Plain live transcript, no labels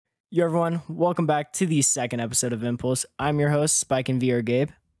Yo, everyone, welcome back to the second episode of Impulse. I'm your host, Spike and VR Gabe,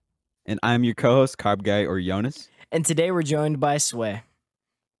 And I'm your co-host, Carb Guy or Jonas. and today we're joined by Sway.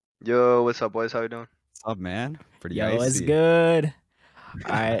 Yo, what's up, boys? How you doing? What's up, man? Pretty Yo, it's icy. good.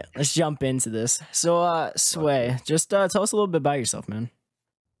 All right, let's jump into this. So, Sway, just tell us a little bit about yourself, man.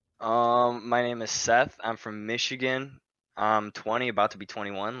 My name is Seth. I'm from Michigan. I'm 20, about to be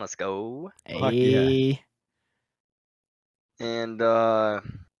 21. Let's go. Fuck yeah. Hey, And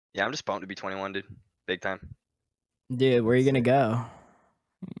yeah, I'm just pumped to be 21, dude. Big time. dude, where are you gonna go?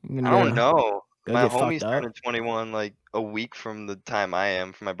 You I gonna don't know. go My get homie's fucked up? turning 21 like a week from the time I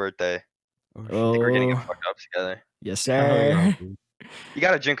am for my birthday. Oh, I think we're gonna get Oh, fucked up together. yes, Hell yeah, sir. dude. You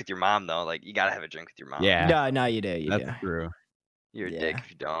gotta drink with your mom though. Like you gotta have a drink with your mom. Yeah, No, you do, you that's do. true. You're a Yeah. dick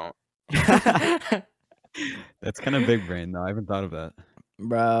if you don't. That's kind of big brain, though. I haven't thought of that.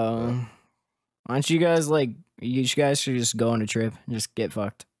 Bro, why don't you guys you guys should just go on a trip and just get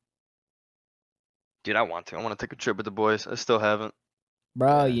fucked. Dude, I want to. I want to take a trip with the boys. I still haven't.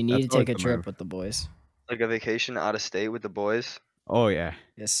 Bro, Yeah, you need to that's always take a the trip move. with the boys. Like a vacation out of state with the boys. Oh, yeah.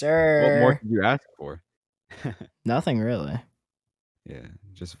 Yes, What more sir. could you ask for? Nothing really. Yeah,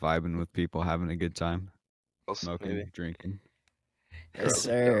 just vibing with people, having a good time, Else, smoking, maybe. drinking. Yes, Girls,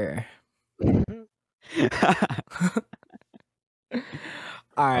 sir.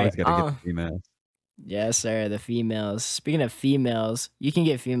 All right. Always gotta get the females. Yes, sir. The females. Speaking of females, you can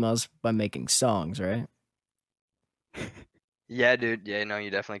get females by making songs, right? Yeah, dude. Yeah, no, you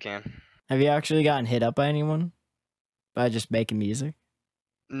definitely can. Have you actually gotten hit up by anyone by just making music?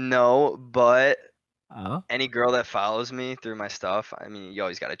 No, but Oh, any girl that follows me through my stuff, I mean, you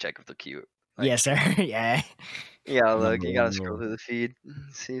always gotta check if they're cute. Like, yes, sir. Yeah. you gotta look. Number You gotta one scroll rule. through the feed,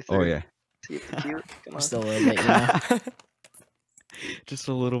 see if Oh, they're yeah. see if they're cute. Come on. Just a little bit, you know. Just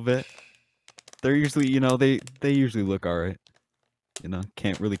a little bit. They're usually, they usually look all right.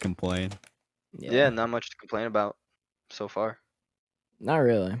 Can't really complain. Yeah, not much to complain about so far. Not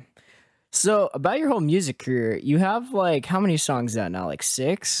really. So about your whole music career, you have how many songs out now? Like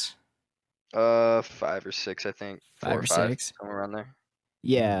 6? 5 or 6, I think. 4 5 or or 5, 6? somewhere around there.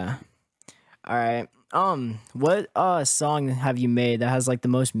 Yeah. All right. What song have you made that has the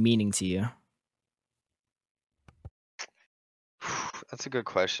most meaning to you? That's a good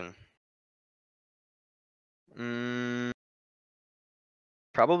question.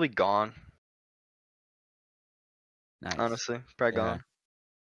 Probably Gone. Nice. Honestly, probably Yeah. Gone.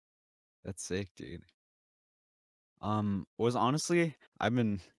 That's sick, dude. Honestly, I've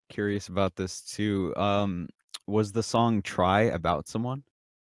been curious about this too. Was the song "Try" about someone?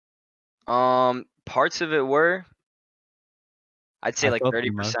 Parts of it were. I'd say I like felt the 30%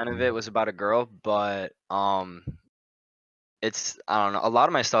 of emotion. it was about a girl, but it's I don't know. A lot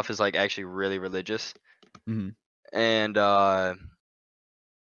of my stuff is like actually really religious, Mhm. and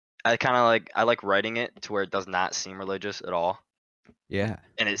I kind of I like writing it to where it does not seem religious at all, Yeah.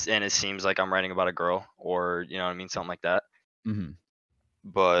 and it seems like I'm writing about a girl or you know what I mean, something like that. Mhm.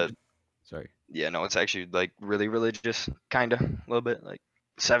 But Sorry. yeah, no, it's actually like really religious, kind of a little bit, like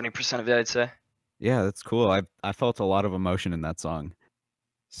 70% of it, I'd say. Yeah, that's cool. I felt a lot of emotion in that song.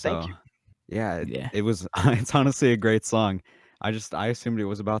 Thank So, you. yeah, Yeah. it was. It's honestly a great song. I assumed it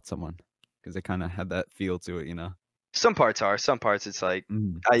was about someone because it kind of had that feel to it, Some parts are, some parts it's like,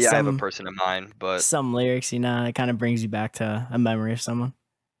 Mhm. yeah, I have a Some person in mind, but some lyrics, it kind of brings you back to a memory of someone.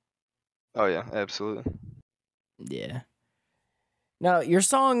 oh yeah, absolutely. Yeah. Now, your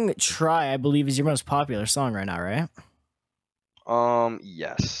song "Try," I believe, is your most popular song right now, right?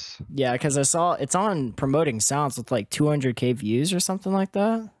 Yes. Yeah, because I saw it's on Promoting Sounds with 200K views or something like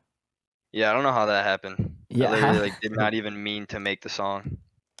that. Yeah, I don't know how that happened. Yeah, I literally did not even mean to make the song. You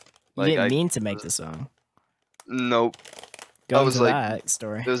Like didn't I mean to make the song. nope. Go I into was like, that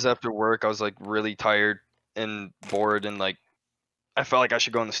story. it was after work. I was like really tired and bored, and like I felt like I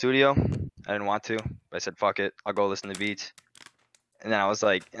should go in the studio. I didn't want to, but I said fuck it. I'll go listen to beats. And then I was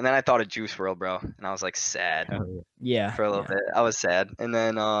like, and then I thought of Juice World, bro, and I was like sad Hell yeah. Yeah. for a little bit. I was sad, and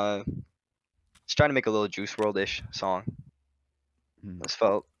then just trying to make a little Juice World-ish song. Mhm. Just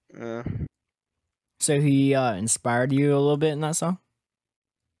felt, So he inspired you a little bit in that song?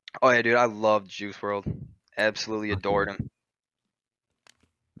 oh yeah, dude, I loved Juice World. Absolutely Fuck adored yeah. him.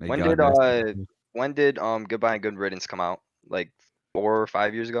 May When God did rest his soul. Goodbye and Good Riddance come out? Like 4 or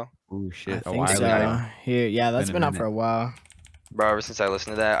 5 years ago? Oh I shit, a think while so. ago. Here, yeah, that's Been a been out for minute. a while. Bro, ever since I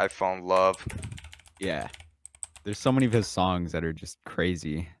listened to that, I fell in love. Yeah. There's so many of his songs that are just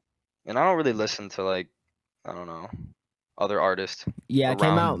crazy. And I don't really listen to I don't know, other artists Yeah, it came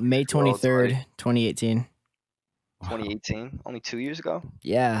around out May Juice WRLD's, 23rd, 2018. Wow. 2018, only 2 years ago.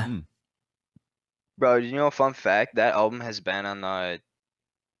 Yeah. Mm. Bro, you know a fun fact? That album has been on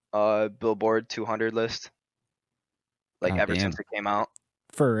Billboard 200 list. Like ever Goddamn. since it came out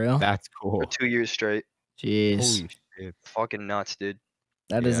For real? That's for cool. 2 years straight. Jeez. Holy shit. Fucking nuts, dude.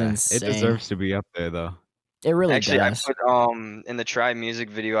 That is Yeah, insane. It deserves to be up there though. It really Actually, does. I put in the Try music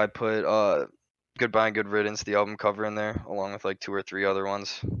video, I put Goodbye and Good Riddance, the album cover in there, along with like 2 or 3 other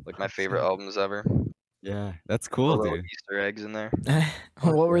ones, like my favorite sick. albums ever. Yeah, that's Put cool, little dude. Easter eggs in there.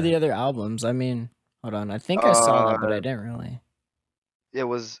 What were yeah. the other albums? I mean, hold on. I think I saw that, but I didn't really. It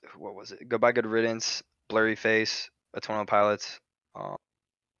was, what was it? Goodbye Good Riddance, Blurry Face, by 21 Pilots.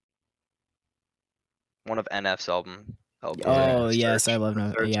 One of NF's albums. Yeah. Oh yes, I Search, love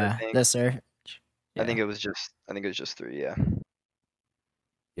no. Search, I Yeah, think. the Search. I think Yeah. it was just 3. Yeah,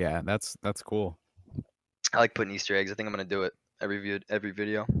 Yeah, that's cool. I like putting Easter eggs. I think I'm gonna do it every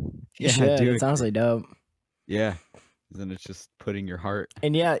video. You Yeah, should. do It it, sounds dude. like dope. Yeah. Then it's just putting your heart.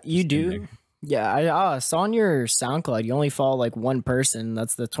 And yeah, you just in do. there. Yeah, I saw on your SoundCloud you only follow like one person.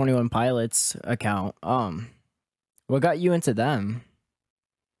 That's the 21 Pilots account. What got you into them?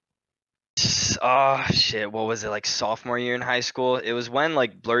 Oh shit, what was it, like sophomore year in high school? It was when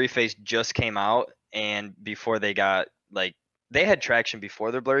like Blurry Face just came out, and before they got like they had traction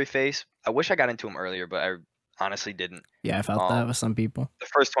before their Blurry Face. I wish I got into them earlier, but I honestly didn't. Yeah, I felt that with some people. The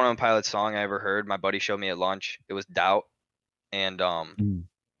first 21 Pilots song I ever heard, my buddy showed me at lunch. It was Doubt, and Mm.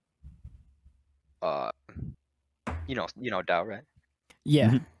 you know Doubt, right? Yeah.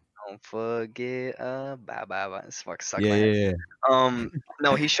 Mhm. Don't forget bye. It's fucking stuck Yeah, in my head. yeah, yeah.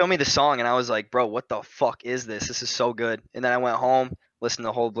 No, he showed me the song and I was like, bro, what the fuck is this? This is so good. And then I went home, listened to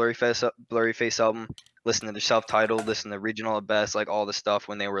the whole Blurry Face album, listened to the self-titled, listened to Regional at Best, like all the stuff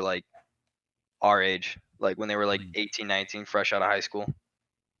when they were like our age, like when they were like 18, 19, fresh out of high school.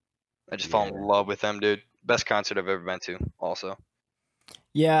 I just fell in Yeah. love with them, dude. Best concert I've ever been to, also.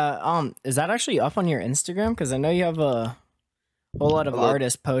 Yeah. Is that actually up on your Instagram? Because I know you have a whole lot of A little-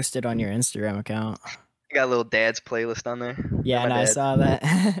 artists posted on your Instagram account. I got a little dad's playlist on there. Yeah, My and I dad. saw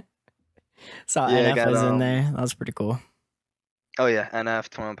that. Saw Yeah, I NF got, was in there. That was pretty cool. Oh yeah, NF,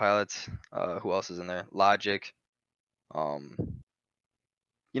 21 Pilots. Who else is in there? Logic.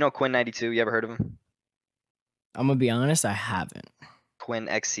 You know Quinn 92. You ever heard of him? I'm gonna be honest, I haven't. Quinn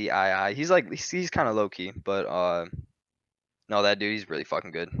XCII. He's kind of low key, but no, that dude, he's really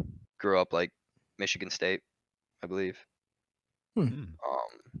fucking good. Grew up like Michigan State, I believe. Mm.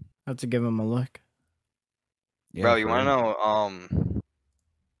 I have to give him a look. Yeah, Bro, you for want to real. know?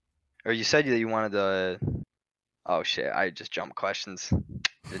 Or you said that you wanted to. Oh shit! I just jumped questions.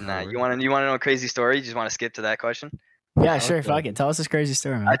 Didn't I? You want to know a crazy story? You just want to skip to that question? Yeah, sure. Okay. Fuck it. Tell us this crazy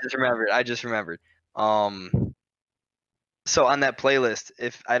story, man. I just remembered. So on that playlist,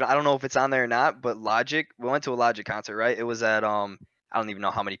 if I don't know if it's on there or not, but Logic, we went to a Logic concert, right? It was at I don't even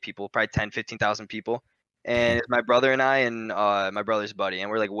know how many people, probably 10, 15,000 people. And it's my brother and I and my brother's buddy, and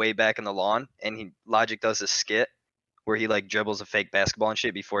we're like way back in the lawn, and Logic does this skit where he like dribbles a fake basketball and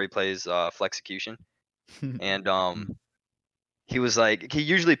shit before he plays Flexecution. And he was like, he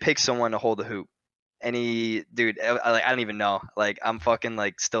usually picks someone to hold the hoop. And I don't even know. Like, I'm fucking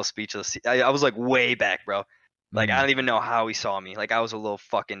like still speechless. I was like way back, bro. Like, I don't even know how he saw me. Like, I was a little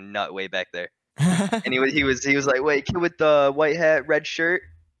fucking nut way back there. And he was like, wait, kid with the white hat, red shirt.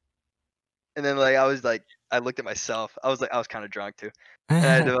 And then like I looked at myself. I was kind of drunk too.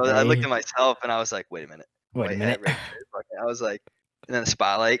 And I looked at myself and I was like, wait a minute. Wait a White minute. hat, red shirt. Fucking- I was like, and then the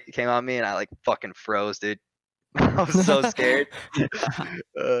spotlight came on me and I like fucking froze, dude. I was so scared.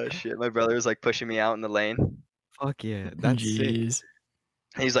 Shit, my brother was like pushing me out in the lane. Fuck yeah, that's sick. Jeez.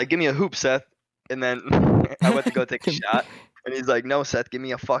 And he's like, give me a hoop, Seth. And then I went to go take a shot. And he's like, no, Seth, give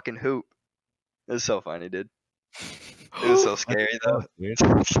me a fucking hoop. It was so funny, dude. It was so scary, though.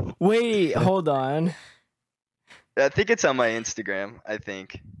 Dude. Wait, hold on. I think it's on my Instagram, I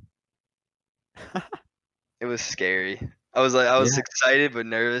think. It was scary. I was Yeah. excited but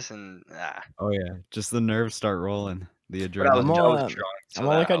nervous and Oh yeah, just the nerves start rolling. The but I was, adrenaline. I'm I was all- drunk. So I'm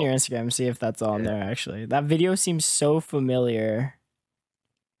gonna that look on your helped. Instagram and see if that's on Yeah. there. Actually, that video seems so familiar.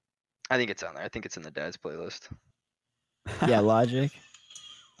 I think it's on there. I think it's in the dad's playlist. Yeah, Logic.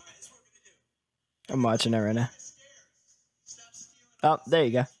 I'm watching it right now. Oh, there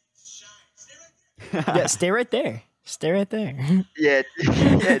you go. Yeah, stay right there. Stay right there. Yeah,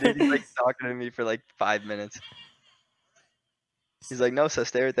 yeah, dude, he's like talking to me for like 5 minutes. He's like, no, Seth,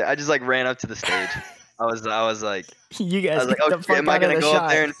 stay right there. I just like ran up to the stage. I was like, You I guys was like, get oh, the shit, fuck am I out of gonna the go shot. up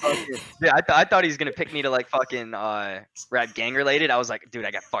there and fucking? Yeah, I thought he was gonna pick me to like fucking rap gang related. I was like, dude,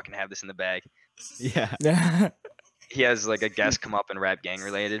 I got fucking have this in the bag. Yeah. He has like a guest come up and rap gang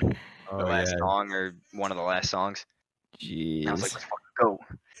related. Oh The last yeah. song or one of the last songs. And I was like, Jeez. let's fucking go.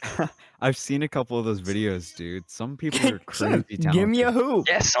 I've seen a couple of those videos, dude. Some people are crazy talented. Give me a hoop.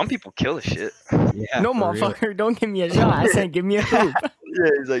 Yeah, some people kill the shit. Yeah, No, for real. motherfucker, don't give me a shot. I said give me a hoop. Yeah,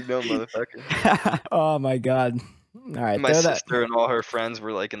 he's like, no, motherfucker. Oh my god. All right, My throw that, sister and all her friends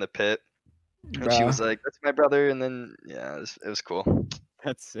were like in the pit, and she bro. was like, "That's my brother," and then yeah, it was cool. It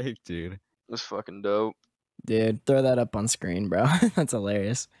That's sick, dude. was fucking dope. Dude, throw that up on screen, bro. That's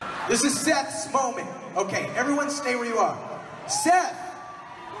hilarious. This is Seth's moment. Okay, everyone stay where you are. Seth,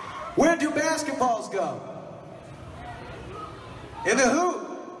 where do basketballs go? In the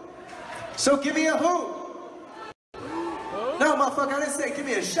hoop. So give me a hoop. No, motherfucker, I didn't say give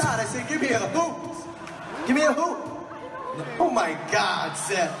me a shot. I said give me a hoop. Give me a hoop. Oh my God,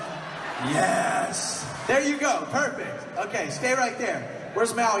 Seth. Yes. There you go. Perfect. Okay, stay right there.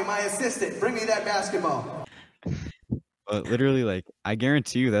 Where's Maui, my assistant? Bring me that basketball. But literally, like, I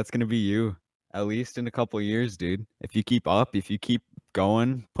guarantee you that's gonna be you at least in a couple of years, dude. If you keep up, if you keep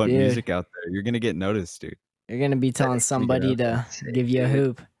going, putting Dude. music out there, you're gonna get noticed, dude. You're gonna be telling makes me get somebody up to Sick, give you a dude.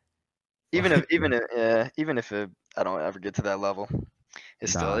 hoop. Even if I don't ever get to that level,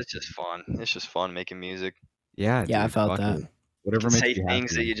 it's still Nah. it's just fun. It's just fun making music. Yeah, Yeah, I dude, felt fuck that. it. Whatever You makes say you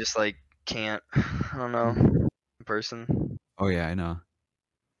things that happy. you just like can't. I don't know. In person. Oh yeah, I know.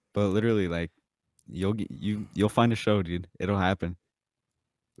 But literally, like, you'll find a show, dude. It'll happen.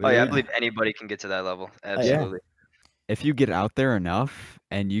 Oh yeah, I Literally, believe anybody can get to that level. yeah. Absolutely. if you get out there enough,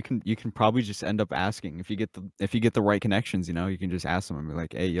 and you can probably just end up asking if you get the right connections, you know, you can just ask them and be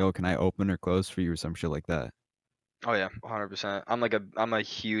like, hey, yo, can I open or close for you or some shit like that. Oh yeah, 100%. I'm a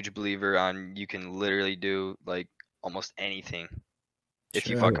huge believer on you can literally do like almost anything if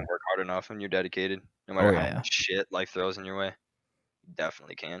you Sure. fucking work hard enough and you're dedicated. No Oh matter how yeah. much shit life throws in your way, you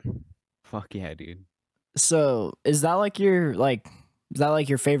definitely can. Fuck yeah, dude. So is that like your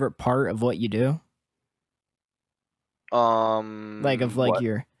favorite part of what you do? Like of like What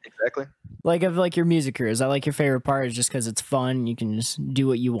your exactly? like of like your music career. Is that like your favorite part? Is just because it's fun, you can just do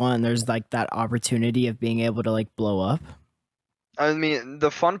what you want. And there's like that opportunity of being able to like blow up. I mean,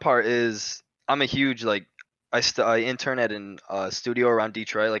 the fun part is I'm a huge like I intern at an studio around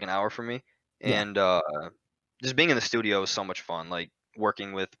Detroit, like an hour from me, Yeah. and just being in the studio is so much fun. Like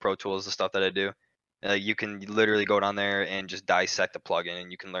working with Pro Tools, the stuff that I do. You can literally go down there and just dissect the plugin,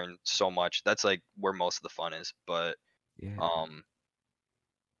 and you can learn so much. That's like where most of the fun is. But Yeah.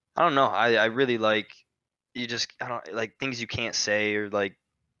 I don't know. I really like I don't like things you can't say or like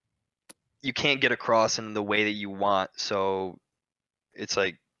you can't get across in the way that you want. So it's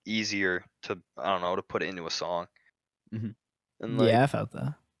like easier to I don't know to put it into a song. Mhm. And like Yeah, I felt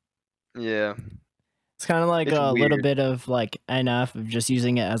that. yeah, It's kind of like it's a little weird. bit of like NF of just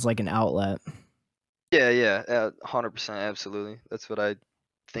using it as like an outlet. Yeah, 100%, absolutely. That's what I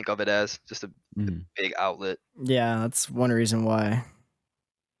think of it as, just a Mhm. big outlet. Yeah, that's one reason why.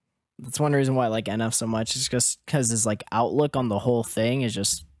 That's one reason why I like NF so much. Is just because his like outlook on the whole thing is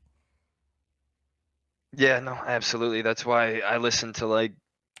just Yeah, no, absolutely. That's why I listen to like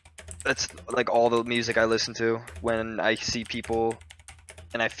that's like all the music I listen to when I see people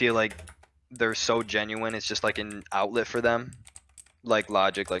and I feel like they're so genuine. It's just like an outlet for them, like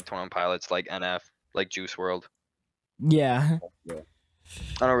Logic, like 21 Pilots, like NF, like Juice World. yeah.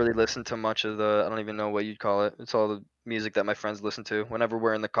 I don't really listen to much of the. I don't even know what you'd call it. It's all the music that my friends listen to. Whenever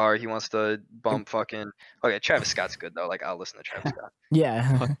we're in the car, he wants to bump fucking. Okay, Travis Scott's good though. Like I'll listen to Travis Scott.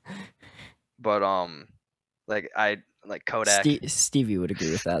 Yeah. But like I like Kodak, Stevie would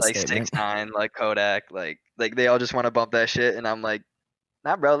agree with that like statement. 6ix9ine, like Kodak, like they all just want to bump that shit, and I'm like,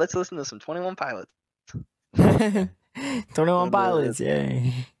 nah, bro, let's listen to some 21 Pilots. 21 Pilots,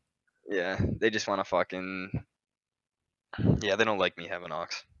 yay. Yeah, they just want to fucking. Yeah, they don't like me having aux.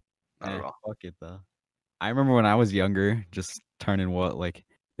 Not at all. Fuck it though. I remember when I was younger, just turning what, like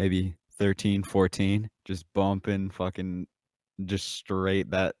maybe 13, 14, just bumping fucking just straight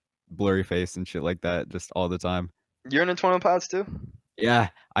that blurry face and shit like that just all the time. You're into 21 Pilots too? Yeah,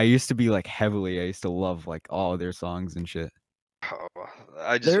 I used to be like heavily. I used to love like all their songs and shit.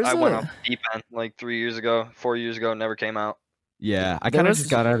 Oh, There's I went a- off deep end like 3 years ago, 4 years ago, never came out. Yeah, I There kind of was-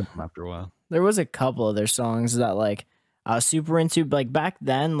 just got out of them after a while. There was a couple of their songs that like I was super into, like back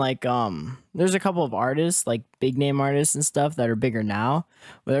then. Like there's a couple of artists, like big name artists and stuff that are bigger now.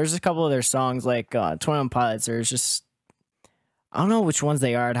 But there's a couple of their songs, like 21 Pilots. There's just I don't know which ones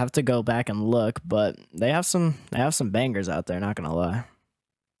they are. I'd have to go back and look, but they have some bangers out there. Not gonna lie.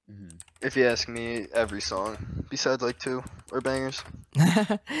 If you ask me, every song besides like 2 are bangers.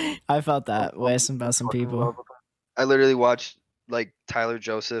 I felt that way about some Fucking people. love them. I literally watched like Tyler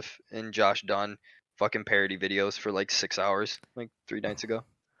Joseph and Josh Dunn fucking parody videos for like 6 hours, like 3 nights ago.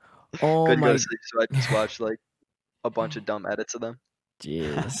 Oh Couldn't go my to sleep, so I just watched like a bunch of dumb edits of them.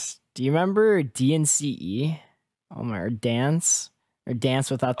 Jeez. Do you remember DNCE? Oh my, or Dance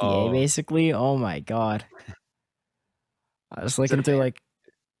Without the A, Oh. basically. Oh my god. I was Is it a looking through band? like,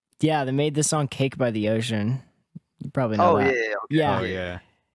 yeah, they made the song "Cake by the Ocean." You probably know Oh yeah, that. yeah, okay, Yeah. Oh yeah. yeah.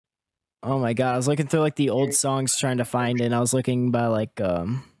 Oh my god, I was looking through like the old Cake songs trying to find it. And I was looking by like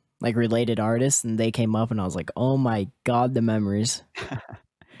related artists, and they came up, and I was like, oh my god, the memories.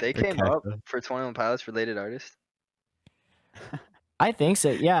 They The came up Kesha. for 21 Pilots related artists. I think so.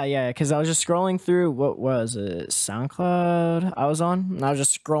 Yeah. Because I was just scrolling through what was it, SoundCloud I was on, and I was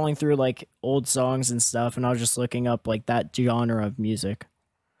just scrolling through like old songs and stuff, and I was just looking up like that genre of music.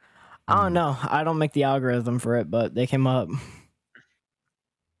 I don't Mm. know. I don't make the algorithm for it, but they came up.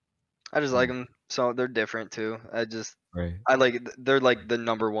 I just like Mm. them, so they're different too. Right. I like they're like the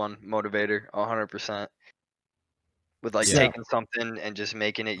number one motivator, 100%. With like So- taking something and just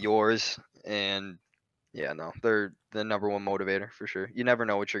making it yours, and yeah, no, they're the number one motivator for sure. You never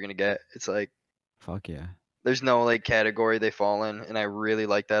know what you're gonna get. It's like Fuck yeah. there's no like category they fall in, and I really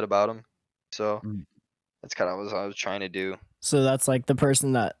like that about them. So Mm. that's kind of what I was trying to do. So that's like the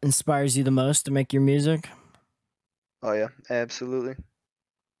person that inspires you the most to make your music. Oh yeah, absolutely.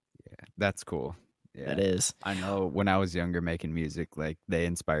 That's cool. Yeah. That is. I know when I was younger making music, like they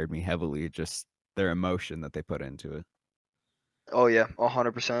inspired me heavily, just their emotion that they put into it. Oh yeah,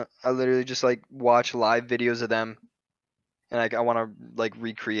 100%. I literally just like watch live videos of them, and like I want to like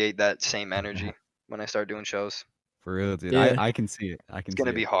recreate that same energy when I start doing shows. For real, dude. Dude. I can see it. I can It's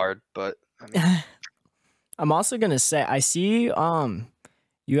gonna see be it. hard, but I mean, I'm also gonna say I see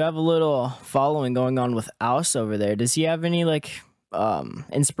you have a little following going on with Aus over there. Does he have any like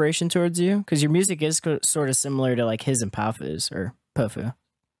inspiration towards you? Because your music is sort of similar to like his and Pafu's or Pofu.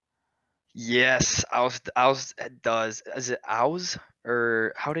 yes, Ows does. Is it Ows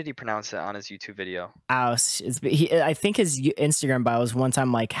or how did he pronounce it on his YouTube video? Aus. I think his Instagram bio was one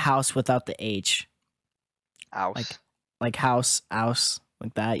time like house without the H, Ows. like house, Aus,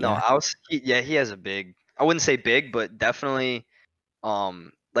 like that. No, Yeah. Ows. He has a big. I wouldn't say big, but definitely.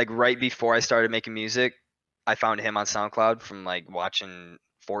 Like right before I started making music, I found him on SoundCloud from like watching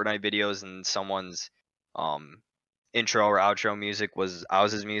Fortnite videos, and someone's intro or outro music was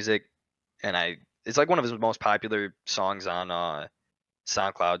Ows's music, and it's like one of his most popular songs on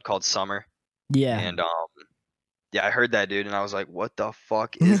SoundCloud called Summer. Yeah. And yeah, I heard that dude, and I was like, what the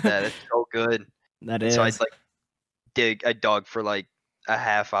fuck is that? It's so good. That And is. so I like I dug for like a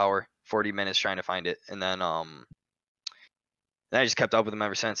half hour, 40 minutes trying to find it, and then I just kept up with him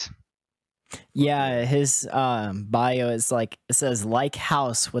ever since. Yeah, his bio is like it says like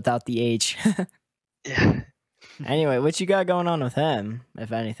house without the H. Yeah. Anyway, what you got going on with him,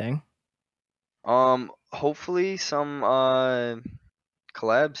 if anything? Hopefully some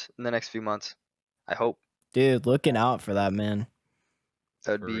collabs in the next few months. I hope. Dude, looking out for that, man.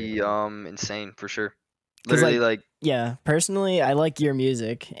 That'd For be real. insane for sure. 'Cause, Literally like Yeah, personally, I like your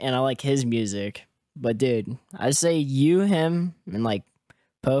music and I like his music. But dude, I say you, him, and like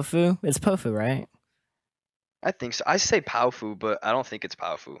Pofu. It's Pofu, right? I think so. I say Powfu, but I don't think it's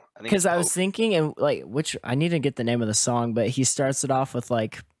Powfu. I think Because it's I was Pofu. thinking, and like, which I need to get the name of the song, but he starts it off with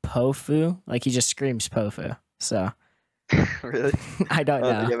like Pofu, like he just screams Pofu. So Really? I don't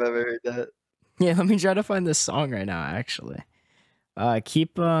I don't think know. I've ever heard that. Yeah, let me try to find this song right now. Actually,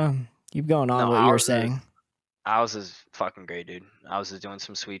 keep going on No, what you were ours is- saying. Ours is fucking great, dude. Ours is doing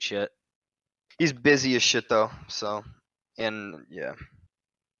some sweet shit. He's busy as shit though, so and yeah,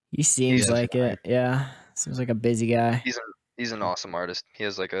 He seems just like it. Yeah, seems like a busy guy. he's an awesome artist. He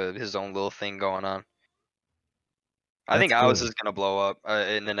has like his own little thing going on. I think That's ours cool. is gonna blow up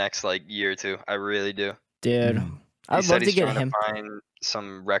in the next like year or two. I really do. Dude, Mhm. I'd He said love to he's get trying him. to find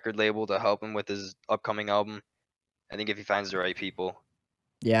some record label to help him with his upcoming album. I think if he finds the right people,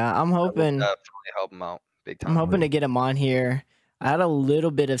 Yeah, I'm that will hoping. definitely help him out big I'm time. hoping to get him on here. I had a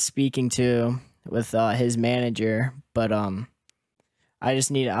little bit of speaking to with his manager, but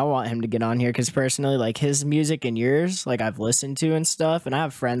I want him to get on here because personally, like his music and yours, like I've listened to and stuff, and I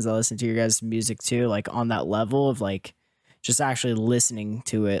have friends that listen to your guys' music too, like on that level of like just actually listening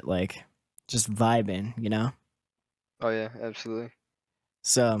to it, like just vibing, you know. Oh yeah, absolutely.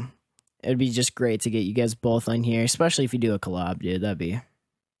 So it'd be just great to get you guys both on here, especially if you do a collab, dude. That'd be I'd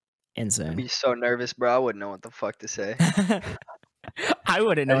insane. be so nervous, bro. I wouldn't know what the fuck to say. I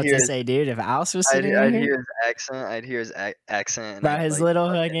wouldn't know I'd what hear to his- say, dude. If Alice was I'd, sitting I'd in here. hear his accent. I'd hear his accent. And Bro, I'd, his like, little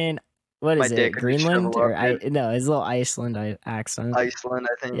fucking fucking what my is it? dick would just Greenland shrivel or up, dude. no, his little Iceland accent. Iceland,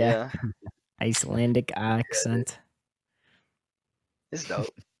 I think. Yeah. Yeah, Icelandic accent. it's dope.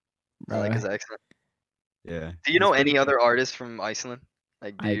 I Bro. like his accent. Yeah. Do you know any other artists from Iceland?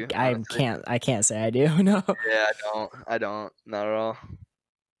 Like, do you? I Honestly? can't say I do. No. Yeah, I don't. Not at all.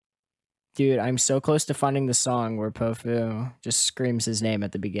 Dude, I'm so close to finding the song where Pofu just screams his name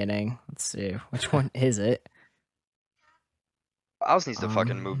at the beginning. Let's see. Which one is it? Owls needs to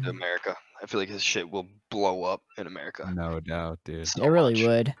fucking move to Um, America. I feel like his shit will blow up in America. No doubt, dude. So it really much.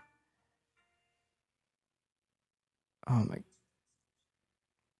 would. Oh my.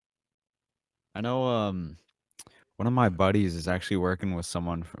 I know one of my buddies is actually working with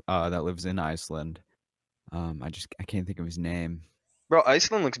someone that lives in Iceland. I can't think of his name. Bro,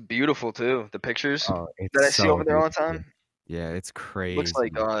 Iceland looks beautiful too. The pictures Oh, it's that I see so over there all the beautiful. time Yeah, it's crazy. looks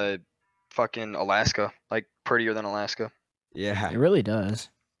like fucking Alaska, like prettier than Alaska. Yeah, It really does.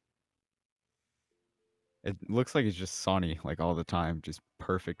 it looks like it's just sunny like all the time, just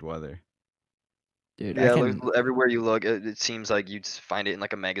perfect weather. Dude, Yeah, I can everywhere you look, it seems like you'd find it in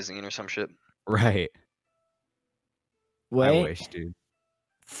like a magazine or some shit. Right. I wait. wish, dude.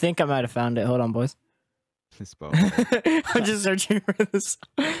 Think I might have found it. Hold on, boys. This boat. I'm just searching for this.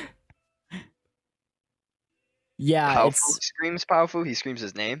 Yeah, Powfu it's screams Powfu. He screams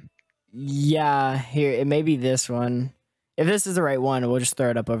his name. yeah, here it may be this one. If this is the right one, we'll just throw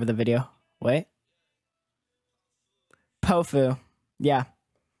it up over the video. Wait. Pofu. Yeah.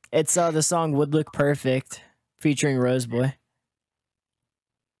 It's the song Would Look Perfect featuring Roseboy.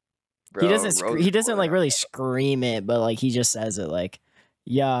 Bro, He doesn't like Roseboy. really scream it, but like he just says it like,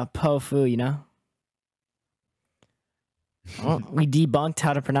 yeah, Pofu, you know? Well, we debunked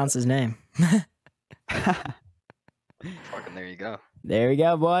how to pronounce his name. Fucking there you go. There we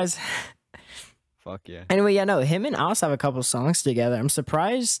go, boys. Fuck yeah. Anyway, yeah, no, him and Alice have a couple songs together. I'm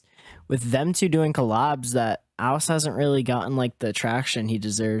surprised with them two doing collabs that Alice hasn't really gotten like the traction he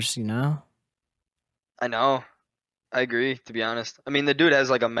deserves, you know? I know. I agree, to be honest. I mean, the dude has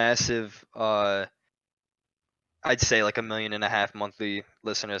like a massive, I'd say like 1.5 million monthly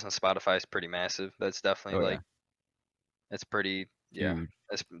listeners on Spotify is pretty massive. That's definitely Oh, yeah. like, that's pretty, yeah. Huge.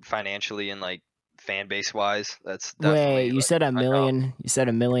 That's financially and like fan base wise, that's definitely Wait, you like, said a I know. million. You said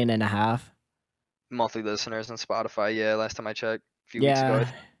 1.5 million. Monthly listeners on Spotify. Yeah, last time I checked, a few weeks ago.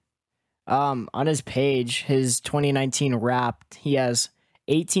 Yeah. On his page, his 2019 Wrapped, he has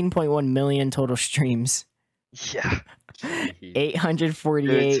 18.1 million total streams, Yeah. Jeez.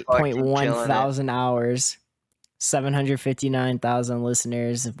 848.1 killing it. thousand hours, 759,000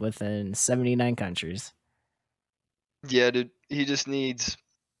 listeners within 79 countries. Yeah, dude. He just needs.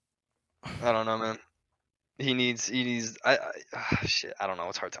 I don't know, man. He needs. Shit. I don't know.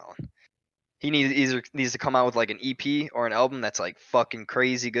 It's hard telling. He needs to come out with like an EP or an album that's like fucking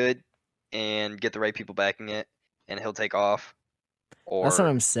crazy good, and get the right people backing it, and he'll take off. Or That's what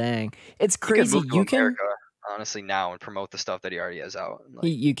I'm saying. It's he could crazy. move to You can America, honestly now and promote the stuff that he already has out. and, like,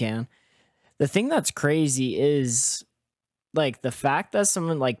 you can. The thing that's crazy is like the fact that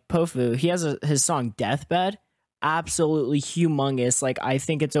someone like Pofu, he has his song Deathbed, absolutely humongous. Like I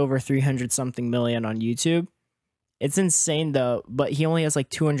think it's over 300 something million on YouTube. It's insane though, but he only has like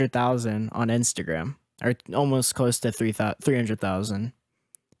 200,000 on Instagram, or almost close to 300,000.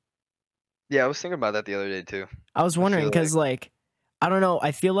 Yeah, I was thinking about that the other day too. I was I wondering feel because like I don't know,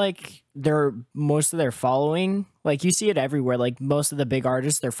 I feel like most of their following, like you see it everywhere. Like most of the big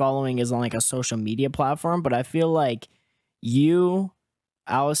artists, their following is on like a social media platform, but I feel like you,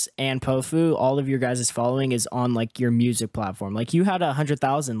 Alice, and Pofu, all of your guys' following is on like your music platform. Like you had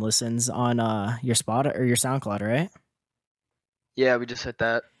 100,000 listens on your Spot or your SoundCloud, right? Yeah, we just hit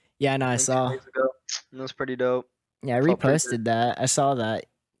that. Yeah, no, I like, 2 saw. days ago. It was pretty dope. Yeah, I Felt pretty reposted that. I saw that.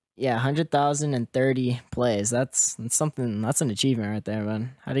 Yeah, 100,030 plays. That's something. That's an achievement right there,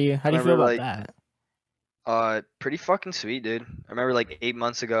 man. How do you feel Remember, about like, that? Pretty fucking sweet, dude. I remember like 8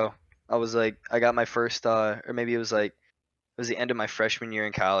 months ago, I was like, I got my first, or maybe it was the end of my freshman year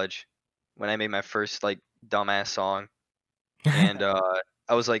in college when I made my first like dumbass song, and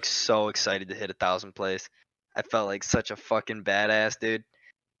I was like so excited to hit 1,000 plays. I felt like such a fucking badass, dude.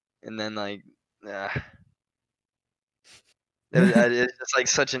 And then like, it's just like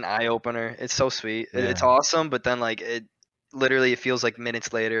such an eye opener. It's so sweet. It's Yeah. awesome, but then like it feels like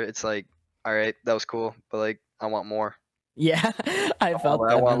minutes later. It's like, all right, that was cool, but like I want more. Yeah, I felt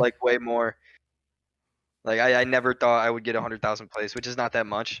I that. want Man. like way more. Like I never thought I would get 100,000 plays, which is not that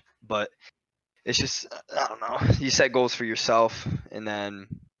much, but it's just I don't know. You set goals for yourself, and then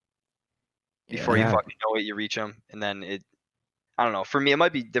before you Yeah. fucking know it, you reach them, and then I don't know. For me, it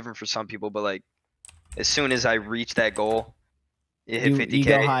might be different for some people, but like as soon as I reach that goal, you hit 50K, you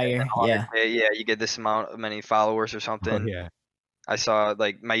go and higher. then Yeah. 100K, yeah, you get this amount of many followers or Oh, something. yeah. I saw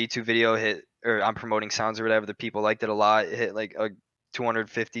like my YouTube video hit, or I'm promoting sounds or whatever. The people liked it a lot. It hit like a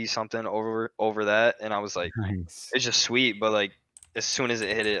 250 something over that, and I was like, Nice. it's just sweet. But like as soon as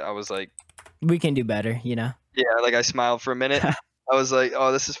it hit it, I was like, We can do better, you know. yeah, like I smiled for a minute. I was like,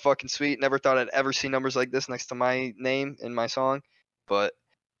 oh, this is fucking sweet. Never thought I'd ever see numbers like this next to my name in my song. But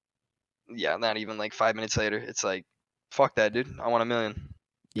yeah, not even like 5 minutes later, it's like, fuck that, dude. I want 1 million.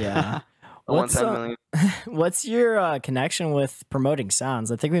 Yeah. I want What's 10 million. what's your connection with Promoting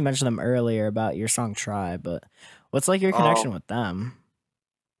Sounds? I think we mentioned them earlier about your song Try, but what's like your connection with them?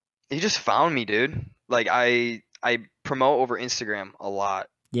 He just found me, dude. Like I promote over Instagram a lot.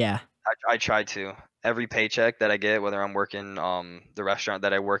 Yeah. I try to. Every paycheck that I get, whether I'm working the restaurant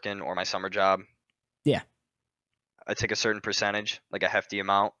that I work in or my summer job. Yeah. I take a certain percentage, like a hefty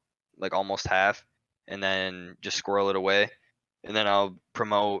amount, like almost half, and then just squirrel it away. And then I'll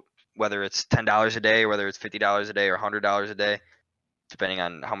promote whether it's $10 a day, or whether it's $50 a day or $100 a day, depending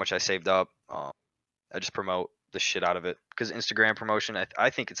on how much I saved up. I just promote the shit out of it because Instagram promotion,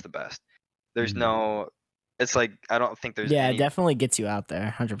 I think it's the best. There's no, it's like I don't think there's Yeah, any, it definitely gets you out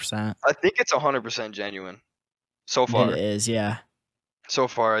there, 100%. I think it's 100% genuine. So far, It is, yeah. so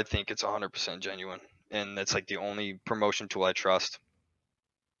far, I think it's 100% genuine, and that's like the only promotion tool I trust.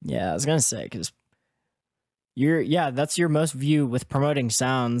 Yeah, I was gonna say because that's your most view with Promoting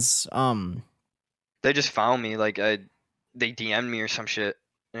Sounds. They just found me, like they DM'd me or some shit,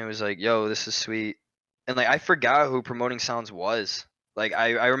 and it was like, yo, this is sweet, and like I forgot who Promoting Sounds was. Like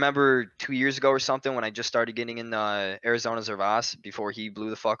I remember 2 years ago or something when I just started getting in Arizona Zervas before he blew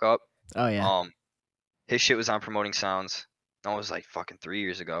the fuck up. Oh yeah. His shit was on Promoting Sounds. That was like fucking 3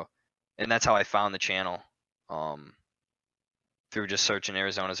 years ago, and that's how I found the channel. Through just searching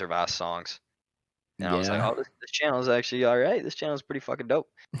Arizona Zervas songs, and I was like, oh, this channel is actually all right. This channel is pretty fucking dope.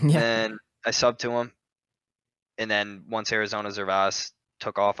 Yeah. And I subbed to him, and then once Arizona Zervas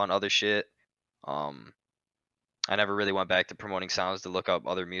took off on other shit, I never really went back to Promoting Sounds to look up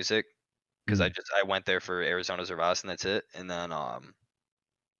other music because I went there for Arizona Zervas and that's it. And then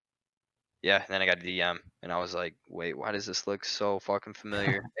yeah, and then I got a DM and I was like, wait, why does this look so fucking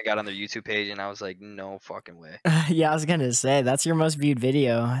familiar? I got on their YouTube page and I was like, no fucking way. Yeah, I was gonna say that's your most viewed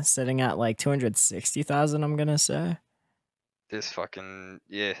video, sitting at like 260,000. I'm gonna say. This fucking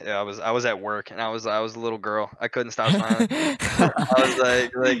yeah, I was at work and I was a little girl. I couldn't stop smiling. I was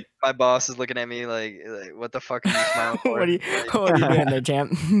like my boss is looking at me like what the fuck are you smiling for? What are you doing there,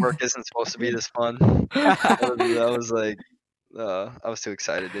 champ? Work isn't supposed to be this fun. I was like, I was too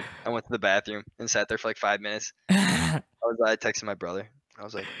excited, dude. I went to the bathroom and sat there for like 5 minutes. I texted my brother. I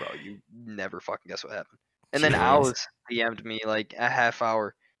was like, bro, you never fucking guess what happened. And then Alice DM'd me like a half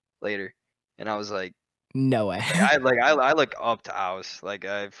hour later, and I was like, no way. I look up to Alice. Like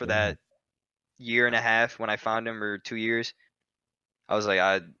for that year and a half when I found him, or 2 years, I was like,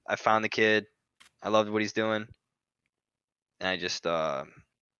 I found the kid. I loved what he's doing, and I just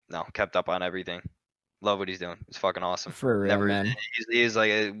kept up on everything. Love what he's doing. It's fucking awesome. For real, man. He's like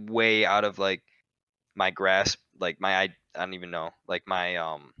a way out of like my grasp. Like I don't even know. Like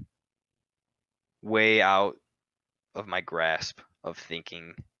my way out of my grasp of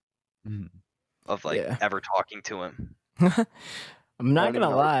thinking. Of like ever talking to him. I'm not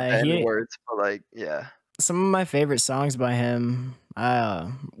gonna lie. Words, but like yeah. Some of my favorite songs by him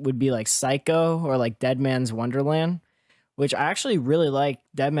would be like Psycho or like Dead Man's Wonderland, which I actually really like.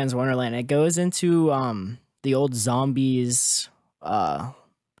 Dead Man's Wonderland. It goes into the old Zombies.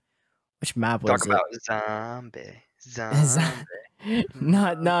 Which map was Talk it? About zombie.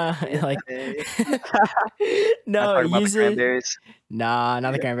 Not like no, it uses not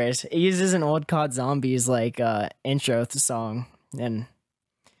the Cranberries. It uses an old COD Zombies like intro to song, and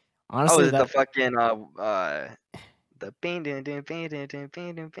honestly, the fucking the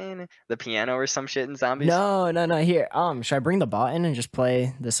piano or some shit in Zombies. No. Here, should I bring the bot in and just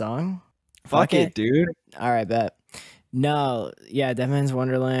play the song? Fuck it, dude. All right, bet. No, yeah, Dead Man's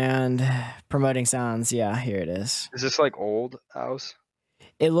Wonderland, Promoting Sounds. Yeah, here it is. Is this like old house?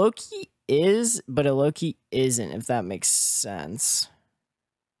 It low-key is, but it low-key isn't, if that makes sense.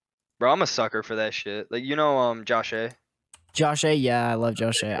 Bro, I'm a sucker for that shit. Like, you know, Josh A? Josh A, yeah, I love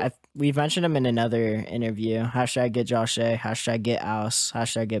Josh A. We've mentioned him in another interview. Hashtag get Josh A, hashtag get Aus,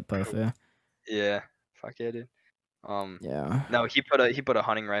 hashtag get Pofu. Yeah, fuck yeah, dude. Yeah. No, he put a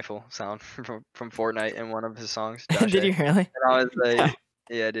hunting rifle sound from Fortnite in one of his songs. Did you really? And I was like,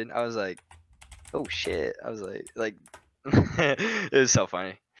 yeah, dude. I was like, oh shit. I was like, it was so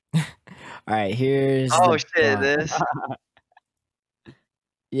funny. All right, here's. Oh shit, this.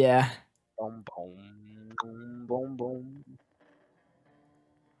 Yeah. Boom, boom, boom, boom, boom.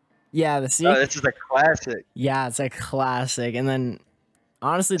 Yeah, the see. Oh, this is a classic. Yeah, it's a classic, and then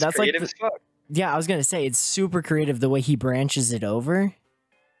honestly, that's like. As fuck. Yeah, I was gonna say it's super creative the way he branches it over.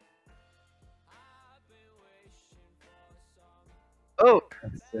 Oh,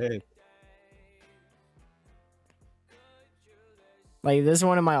 That's sick. Like this is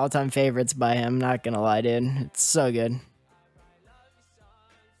one of my all-time favorites by him. Not gonna lie, dude. It's so good.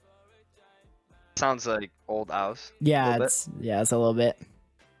 sounds like old house. Yeah, bit. it's a little bit.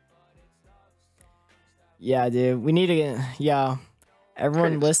 Yeah, dude. We need to get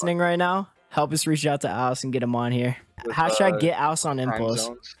everyone Pretty listening right now, help us reach out to Alice and get him on here. With, Hashtag get Alice on time Impulse.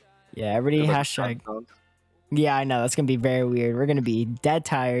 zones. Yeah, everybody With, like, hashtag. time zones. Yeah, I know that's gonna be very weird. We're gonna be dead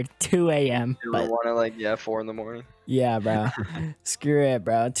tired, 2 a.m. You But want to like 4 in the morning. yeah, bro. Screw it,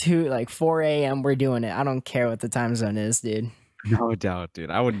 bro. 4 a.m. We're doing it. I don't care what the time zone is, dude. No doubt,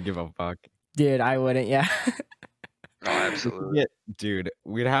 dude. I wouldn't give a fuck. Dude, I wouldn't. Yeah. Oh, absolutely. Yeah, dude.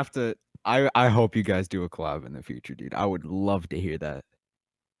 We'd have to. I hope you guys do a collab in the future, dude. I would love to hear that.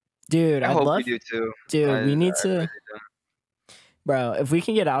 Dude, I I'd hope love. we do too. Dude, we need I to. really do. Bro, if we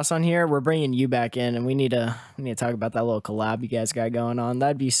can get Alice on here, we're bringing you back in, and we need to talk about that little collab you guys got going on.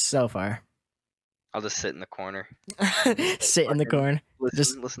 That'd be so far. I'll just sit in the corner. Sit in the fucking corner, Listen,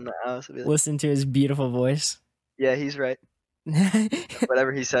 Just listen to Alice. and be like, listen to his beautiful voice. yeah, he's right.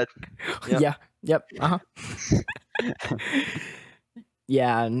 Whatever he said. Yep. Yeah. Yep.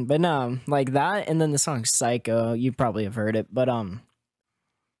 Yeah, but no, like that, and then the song "Psycho." You probably have heard it, but Yeah, I like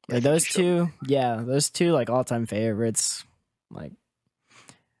think those you showed two, yeah, those two like all-time favorites.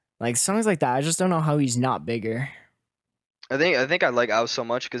 Like songs like that. I just don't know how he's not bigger. I think I like Alice so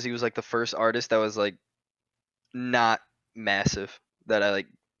much because he was like the first artist that was like not massive that I like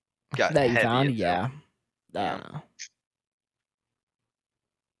got That you heavy found, into. yeah. Yeah.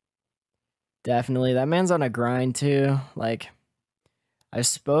 Definitely. That man's on a grind too. Like I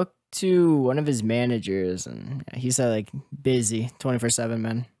spoke to one of his managers and he said like busy 24/7,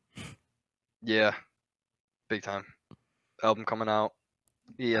 man. Yeah, big time. Album coming out.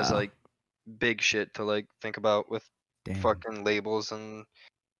 He has Wow. like big shit to like think about with Damn. fucking labels and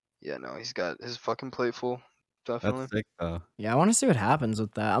yeah, no, he's got his fucking plate full. Definitely. That's sick though. Yeah, I want to see what happens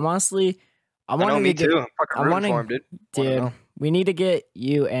with that. I'm honestly I I know, wanted me to get too. I'm fucking I'm rooting for wanting- him, dude. Wanna dude, know. we need to get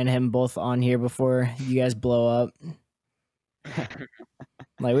you and him both on here before you guys blow up.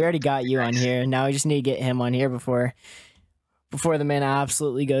 Like we already got you on here. Now we just need to get him on here before the man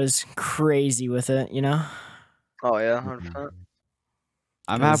absolutely goes crazy with it, you know? Oh yeah, 100%.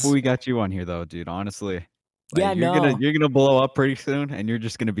 I'm happy 'Cause- we got you on here though, dude. Honestly. Like, Yeah, you're no. gonna blow up pretty soon, and you're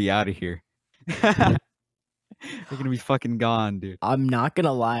just gonna be out of here. You're gonna be fucking gone, dude. I'm not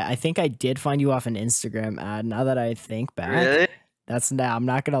gonna lie. I think I did find you off an Instagram ad. Now that I think back, Really? I'm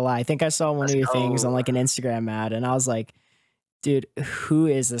not gonna lie. I think I saw one Let's of your things on go. like an Instagram ad, and I was like, "Dude, who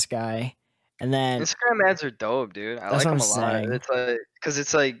is this guy?" And then Instagram ads are dope, dude. I That's like what them a I'm lot. saying. It's like, cause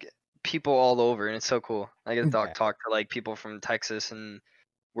it's like people all over, and it's so cool. I get to Yeah. talk to like people from Texas and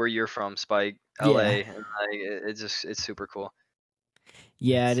where you're from, Spike, Yeah. LA, and like it's super cool.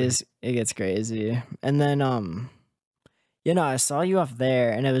 yeah, it That's is. It gets crazy. And then I saw you off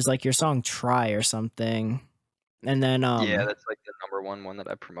there, and it was like your song "Try" or something. And then Yeah, that's like the #1 that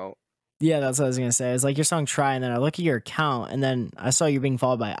I promote. yeah, that's what I was gonna say. It's like your song "Try," and then I look at your account, and then I saw you being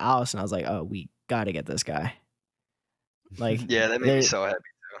followed by Alice, and I was like, "Oh, we gotta get this guy." Like, Yeah, that made me there- so happy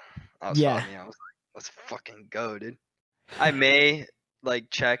too. I was Yeah. following you. I was like, let's fucking go, dude. I may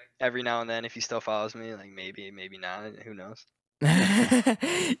like check every now and then if he still follows me. Like maybe, maybe not. Who knows?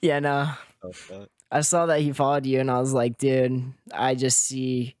 yeah, no. Oh, fuck. I saw that he followed you, and I was like, dude, I just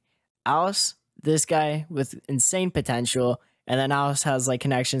see Alice, this guy with insane potential, and then Alice has like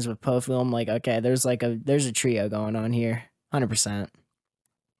connections with Pofu. I'm like, okay, there's a trio going on here, 100%.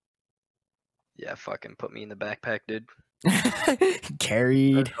 Yeah, fucking put me in the backpack, dude.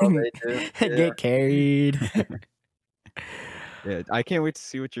 Carried, That's all they do. Yeah. get carried. Yeah, I can't wait to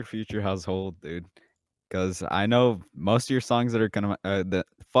see what your future has hold, dude. Because I know most of your songs that are gonna that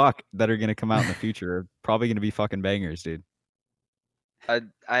are gonna come out in the future are probably gonna be fucking bangers, dude. I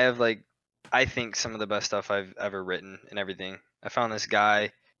have like I think some of the best stuff I've ever written and everything. I found this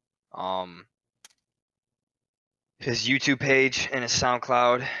guy, his YouTube page and his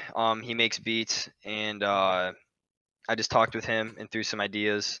SoundCloud. He makes beats, and I just talked with him and threw some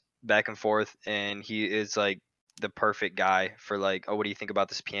ideas back and forth, and he is like the perfect guy for like, oh, what do you think about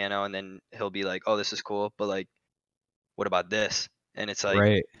this piano? And then he'll be like, oh, this is cool, but like, what about this? And it's like,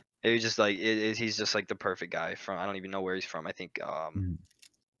 Right. it was just like he's just like the perfect guy from, I don't even know where he's from. I think Mhm.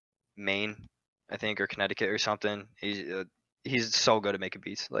 Maine, I think, or Connecticut or something. He's so good at making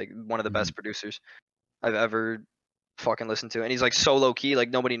beats. Like one of the best producers I've ever fucking listened to. And he's like so low key, like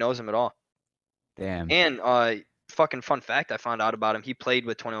nobody knows him at all. Damn. And fucking fun fact I found out about him, he played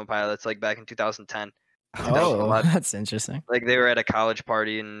with 21 Pilots like back in 2010. 2011. That's interesting. Like they were at a college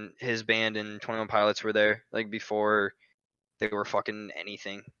party and his band and 21 Pilots were there like before they were fucking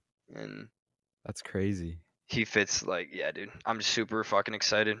anything, and That's crazy. he fits like, yeah, dude. I'm just super fucking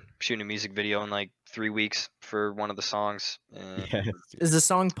excited. Shooting a music video in like 3 weeks for one of the songs. And Yes. dude. Is the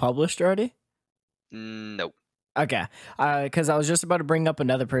song published already? nope. Okay, because I was just about to bring up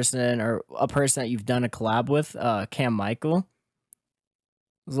another person or a person that you've done a collab with, Cam Michael.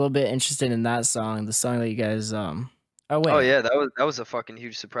 I was a little bit interested in that song, the song that you guys Oh wait, Oh yeah, that was a fucking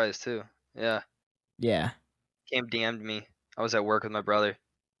huge surprise too. Yeah, yeah. Cam DM'd me. I was at work with my brother,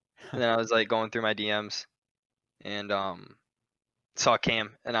 and then I was like going through my DMs, and saw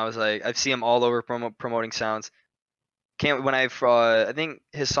Cam, and I was like, I've seen him all over promoting sounds. Cam, when I think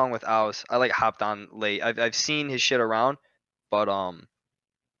his song with Ows, I like hopped on late. I've seen his shit around, but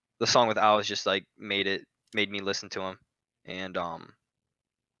the song with Ows just like made me listen to him, and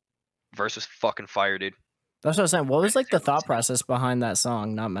verse was fucking fire, dude. That's what I was saying. What was like the thought process behind that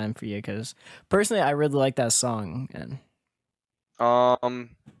song? Not meant for you, because personally, I really like that song, and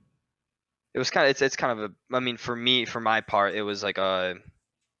It was kind of it's kind of a, I mean, for me, for my part, it was like it's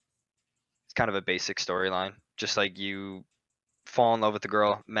kind of a basic storyline. Just like you fall in love with the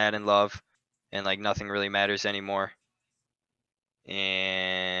girl, mad in love, and like nothing really matters anymore.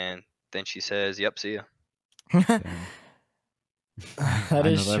 And then she says, "Yep, see ya." that I know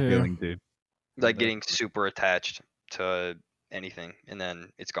is that true. feeling, dude. Like getting super attached to anything, and then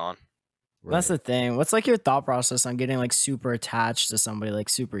it's gone. That's Right. the thing. What's like your thought process on getting like super attached to somebody like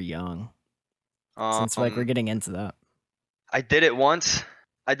super young? Since like we're getting into that. I did it once.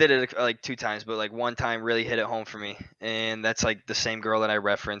 I did it like 2 times, but like one time really hit it home for me. And that's like the same girl that I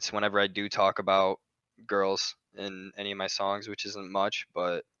reference whenever I do talk about girls in any of my songs, which isn't much,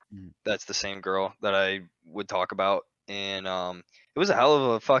 but Mm. that's the same girl that I would talk about. And it was a hell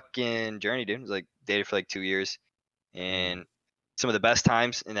of a fucking journey, dude. It was like dated for like 2 years, and some of the best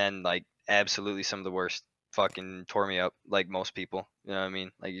times, and then like absolutely some of the worst. Fucking tore me up, like most people. You know what I mean?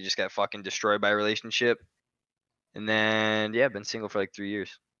 Like you just got fucking destroyed by a relationship. And then yeah, been single for like 3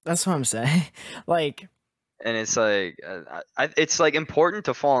 years. That's what I'm saying. Like, And it's like it's like important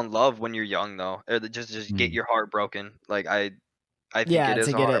to fall in love when you're young though. Or just get Mm. your heart broken. Like I think yeah, it is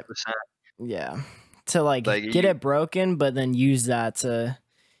to get 100%. it, yeah, to like Like get you, it broken, but then use that to,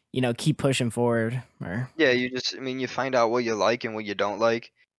 keep pushing forward. Or yeah, you just, I mean, you find out what you like and what you don't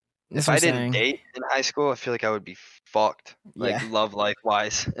like. that's If what I I'm didn't saying. date in high school, I feel like I would be fucked. Like Yeah, love life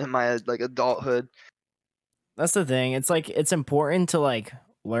wise in my like adulthood. that's the thing. It's like it's important to like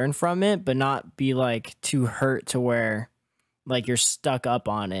learn from it, but not be like too hurt to where like you're stuck up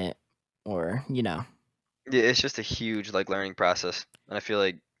on it, or Yeah, it's just a huge like learning process. And I feel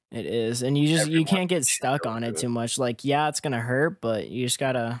like it is, and you everyone can't get should stuck go on it through too much. Like, yeah, it's gonna hurt, but you just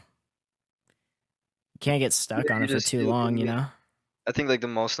gotta, you can't get stuck Yeah, on you it for just too long, I you mean, know? I think like the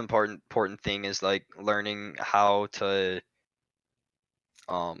most important thing is like learning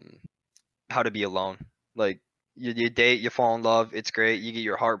um how to be alone. Like you date, you fall in love, it's great, you get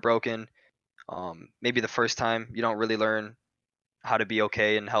your heart broken. Maybe the first time you don't really learn how to be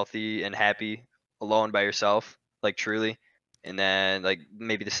okay and healthy and happy alone by yourself, like truly. And then like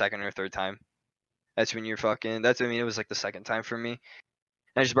maybe the second or third time, that's when you're fucking. That's, I mean, it was like the second time for me.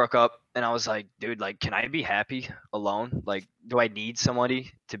 I just broke up, and I was like, dude, like, can I be happy alone? Like, do I need somebody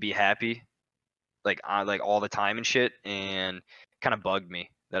to be happy, like all the time and shit? And kind of bugged me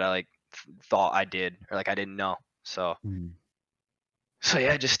that I like thought I did, or like I didn't know. So Mm.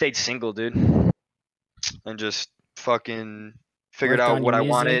 yeah, I just stayed single, dude, and just fucking figured Worked out on what your I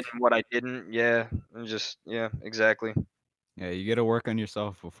wanted music. and what I didn't. Yeah, and just yeah, exactly. Yeah, you got to work on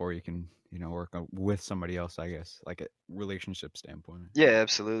yourself before you can, work with somebody else. I guess, like a relationship standpoint. Yeah,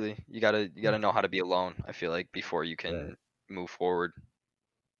 absolutely. You gotta know how to be alone. I feel like before you can move forward.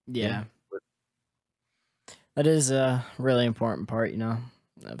 Yeah. That is a really important part,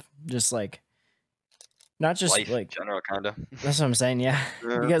 of just like, not just Life in like, general, kinda. that's what I'm saying. Yeah.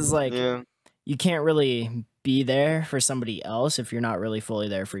 Yeah, Because like, yeah. you can't really be there for somebody else if you're not really fully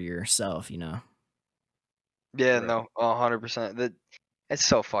there for yourself, Yeah, Right. no, 100%. It's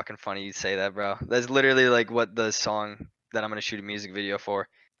so fucking funny you say that, bro. That's literally like what the song that I'm gonna shoot a music video for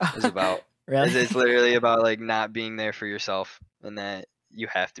is about. Really? It's literally about like not being there for yourself, and that you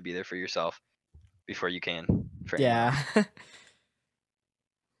have to be there for yourself before you can for anyone else. Yeah.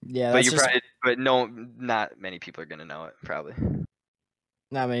 Yeah, But that's you just probably, but no, not many people are gonna know it probably.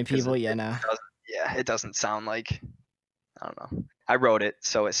 not many 'Cause people. it, Yeah, it no. doesn't, yeah, it doesn't sound like, I don't know. I wrote it,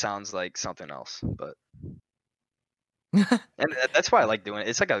 so it sounds like something else, but and that's why I like doing it.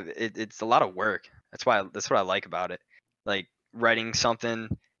 It's like it's a lot of work. That's what I like about it. Like writing something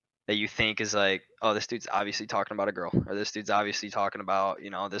that you think is like, oh, this dude's obviously talking about a girl, or this dude's obviously talking about,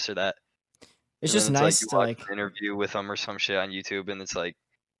 this or that. It's And just then it's nice you to watch like an interview with them or some shit on YouTube, and it's like,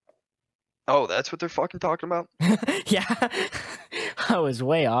 oh, that's what they're fucking talking about. yeah. I was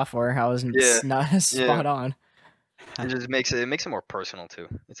way off, or I was Yeah, not spot on. It just makes it more personal too.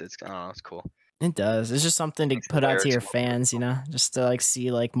 It's I don't know, it's cool. It does. It's just something to Makes the put out to lyrics your more fans, you know, just to like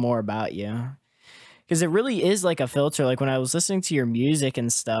see like more about you. Because it really is like a filter. Like when I was listening to your music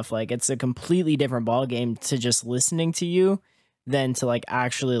and stuff, like it's a completely different ball game to just listening to you than to like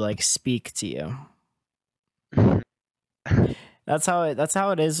actually like speak to you. That's how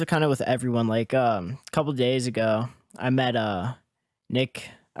it is kind of with everyone. Like a couple days ago, I met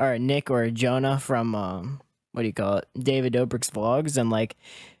Nick or Jonah from what do you call it? David Dobrik's vlogs, and like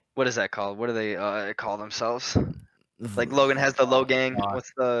What is that called? What do they call themselves? Like Logan has the low gang. fuck.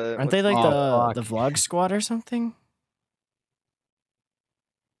 What's the? aren't they like Oh, the fuck. vlog squad or something?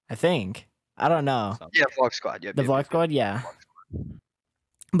 I think. I don't know. Yeah, Vlog Squad. Yep, The yep, vlog yep, yep. squad, yeah.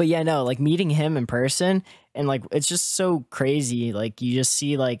 But yeah, no, like meeting him in person and like it's just so crazy. Like you just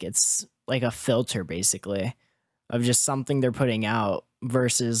see like it's like a filter basically of just something they're putting out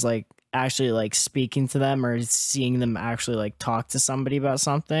versus like actually like speaking to them or seeing them actually like talk to somebody about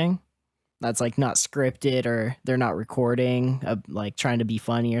something that's like not scripted or they're not recording like trying to be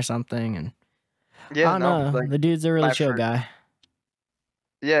funny or something. And Yeah, I don't no, know, like the dude's a really my chill fir- guy.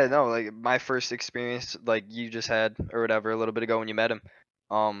 yeah, no, like my first experience, like you just had or whatever, a little bit ago when you met him.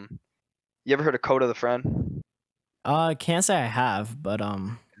 You ever heard of Coda the Friend? Can't say I have, but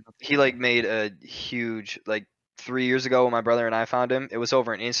He like made a huge like 3 years ago when my brother and I found him. It was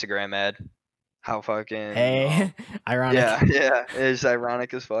over an Instagram ad. How fucking hey, ironic. yeah, it's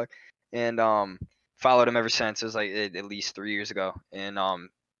ironic as fuck. And followed him ever since. It was like at least 3 years ago. And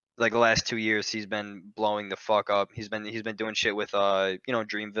like the last 2 years he's been blowing the fuck up. He's been doing shit with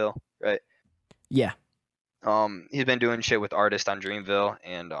Dreamville, right? Yeah. He's been doing shit with artists on Dreamville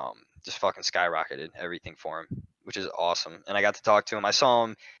and just fucking skyrocketed everything for him, which is awesome. And I got to talk to him. I saw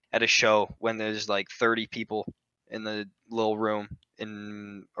him at a show when there's like 30 people in the little room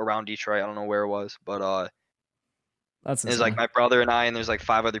in around Detroit. I don't know where it was, but That's there's insane. like my brother and I, and there's like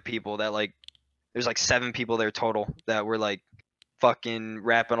 5 other people that like there's like 7 people there total that were like fucking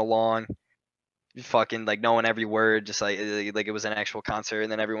rapping along, fucking like knowing every word, just like it was an actual concert.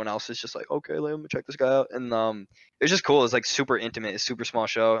 And then everyone else is just like, okay, let me check this guy out. And it was just cool. It's like super intimate, it's super small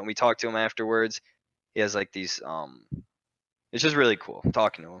show, and we talked to him afterwards. He has like these it's just really cool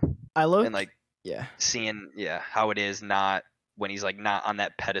talking to him I look and like yeah. seeing how it is not when he's like not on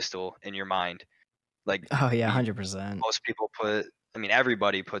that pedestal in your mind. Like Oh yeah, we- 100%. most people put, I mean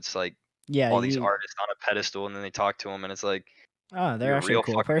everybody puts like Yeah, all these you, artists on a pedestal, and then they talk to him and it's like, oh, they're you're a actually a real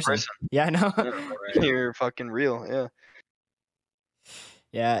cool fucking person. person. Yeah, I know. Yeah, you're fucking real. Yeah.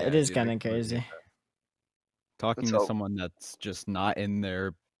 Yeah, it is dude, kind I of completely get crazy. that. Talking Let's to hope. someone that's just not in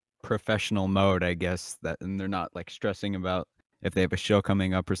their professional mode, I guess, that and they're not like stressing about if they have a show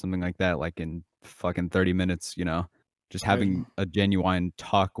coming up or something like that, like in fucking 30 minutes, you know, just having a genuine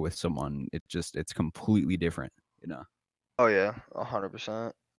talk with someone, it's completely different, you know. Oh yeah,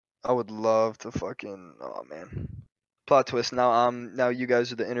 100%. I would love to fucking. Oh man, plot twist. Now you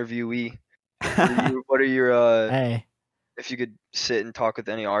guys are the interviewee. What are your Hey, if you could sit and talk with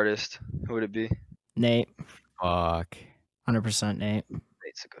any artist, who would it be? Nate, Fuck. 100% Nate.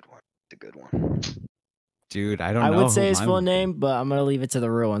 It's a good one. It's a good one. Dude, I don't I know would who say his mine full would be. name, but I'm gonna leave it to the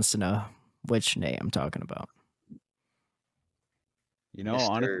real ones to know which Nate I'm talking about. You know,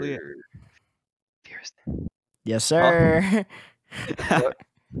 honestly, Mr. Fierce. Yes, sir. What?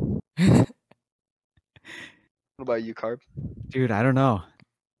 What about you, Carb? dude, I don't know.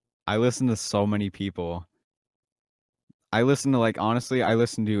 I listen to so many people. I listen to like honestly, I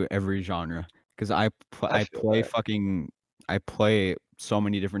listen to every genre because I I feel play that. fucking I play so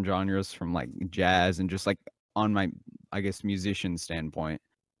many different genres from like jazz and just like on my I guess musician standpoint,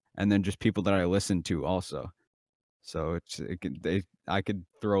 and then just people that I listen to also. So I could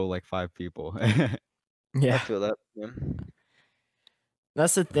throw like 5 people. I Yeah, feel that. Man.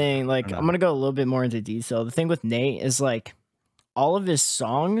 that's the thing. Like, know. I'm gonna go a little bit more into detail. The thing with Nate is like all of his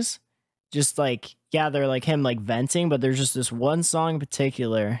songs, just like yeah, they're like him like venting, but there's just this one song in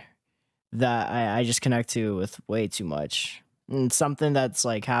particular that I just connect to with way too much. And something that's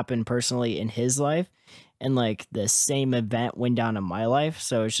like happened personally in his life, and like the same event went down in my life.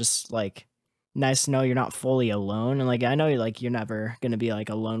 So it's just like nice to know you're not fully alone. And like I know like you're never gonna be like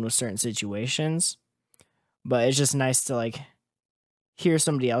alone with certain situations, but it's just nice to like hear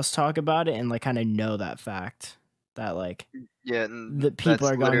somebody else talk about it and like kind of know that fact that like Yeah, and the people that's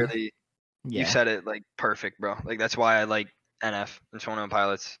are going. literally Yeah, you said it like perfect, bro. Like that's why I like NF and 21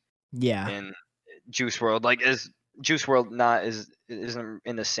 Pilots yeah, and Juice World. Like as Juice World isn't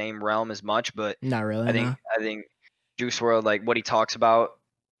in the same realm as much, but Not really. I No. think Juice World, like what he talks about,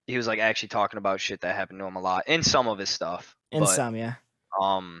 he was like actually talking about shit that happened to him a lot in some of his stuff. In But some, yeah.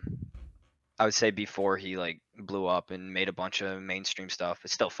 I would say before he like blew up and made a bunch of mainstream stuff,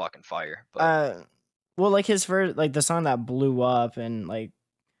 it's still fucking fire. But Well, like his first, like the song that blew up, and like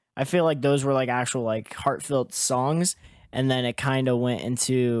I feel like those were like actual like heartfelt songs, and then it kind of went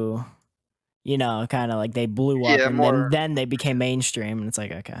into, you know, kind of like they blew up, Yeah, and more- then they became mainstream, and it's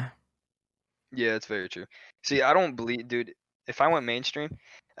like okay. yeah, it's very true. See, I don't believe, dude. If I went mainstream,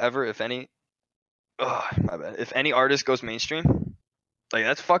 ever, if any, my bad. If any artist goes mainstream, like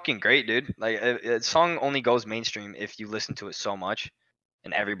that's fucking great, dude. Like a song only goes mainstream if you listen to it so much,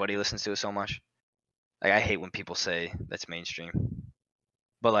 and everybody listens to it so much. Like I hate when people say that's mainstream,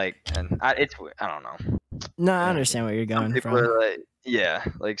 but like, and I don't know. No, I understand where you're Some going people from. are like, yeah,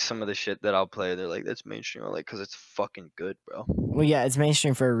 like some of the shit that I'll play, they're like, that's mainstream. I'm like, cause it's fucking good, bro. Well, yeah, it's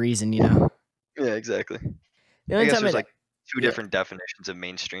mainstream for a reason, you know. Yeah, exactly. The I only guess time there's it, like two yeah. different definitions of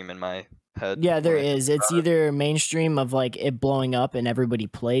mainstream in my head. yeah, there when I- is. It's either mainstream of like it blowing up and everybody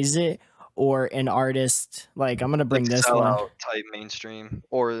plays it, or an artist like I'm gonna bring like this one. sellout type mainstream,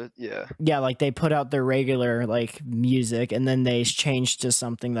 or yeah, Yeah, like they put out their regular like music and then they change to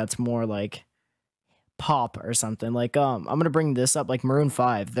something that's more like pop or something. Like I'm gonna bring this up, like Maroon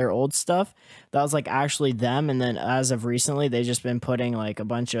 5, their old stuff, that was like actually them, and then as of recently they just been putting like a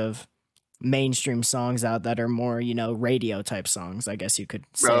bunch of mainstream songs out that are more, you know, radio type songs, I guess you could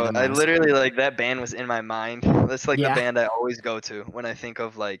say bro. them I as. literally like that band was in my mind. That's like Yeah. the band I always go to when I think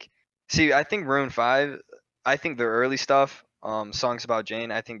of like. See, I think Maroon 5. I think their early stuff, songs about Jane.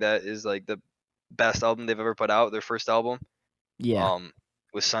 I think that is like the best album they've ever put out. Their first album. Yeah.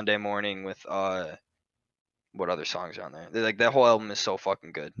 With Sunday Morning, with what other songs are on there? Like that whole album is so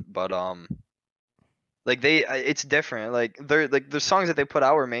fucking good. But like it's different. Like they're like the songs that they put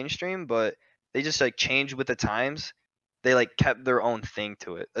out were mainstream, but they just like changed with the times. They like kept their own thing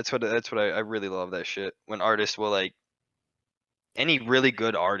to it. That's what I really love that shit. When artists will like any really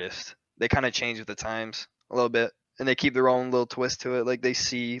good artist, they kind of change with the times a little bit, and they keep their own little twist to it. Like they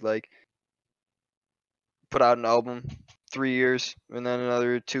see like put out an album 3 years, and then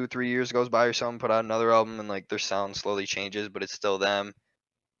another 2-3 years goes by or something, put out another album, and like their sound slowly changes, but it's still them. And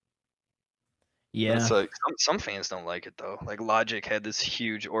Yeah. it's like some fans don't like it though. Like Logic had this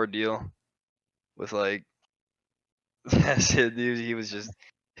huge ordeal with like that shit, dude. He was just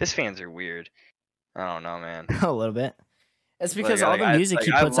his fans are weird. I don't know, man. A little bit. It's because Like, all the I- music like,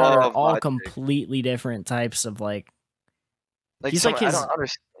 he I puts out are love all Logic. completely different types of like Like He's some, like I his- don't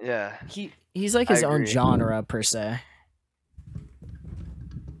understand. Yeah, he's like I his own agree. genre per se.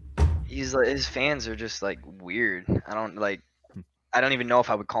 he's like his fans are just like weird. I don't even know if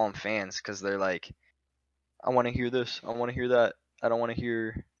I would call them fans because they're like, I want to hear this, I want to hear that, I don't want to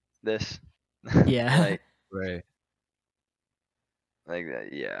hear this. Yeah. like Right. that.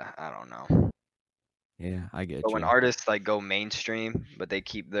 Yeah, I don't know. Yeah, I get But when you. artists like go mainstream, but they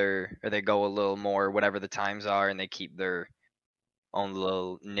keep or they go a little more whatever the times are, and they keep their own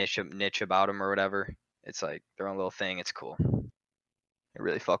little niche about them or whatever. It's like their own little thing. It's cool. I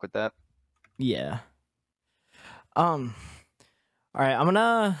really fuck with that. Yeah. All right, I'm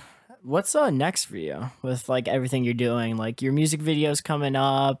gonna what's next for you with like everything you're doing? Like your music videos coming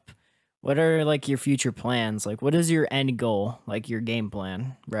up. What are like your future plans? Like what is your end goal? Like your game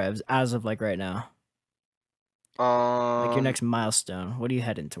plan, Revs, as of like right now? Like your next milestone. What are you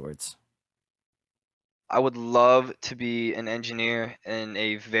heading towards? I would love to be an engineer in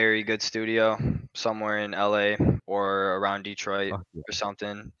a very good studio somewhere in LA or around Detroit Fuck yeah. or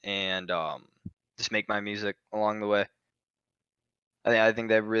something, and just make my music along the way. I think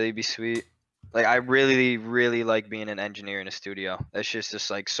that'd really be sweet. Like I really, really like being an engineer in a studio. That's just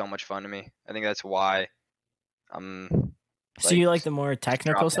like so much fun to me. I think that's why I'm So you like the more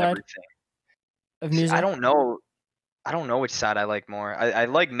technical dropping side everything. of See, music? I don't know. I don't know which side I like more. I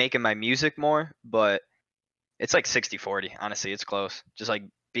like making my music more, but it's like 60-40. Honestly, it's close. Just like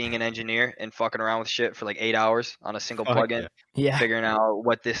being an engineer and fucking around with shit for like 8 hours on a single Fuck plugin, Yeah. figuring out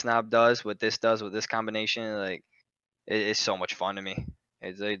what this knob does, what this does, with this combination. Like it's so much fun to me.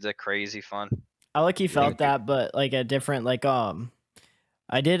 It's a crazy fun. I like you Yeah, felt dude. that, but like a different like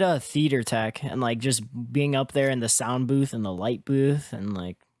I did a theater tech and like just being up there in the sound booth and the light booth and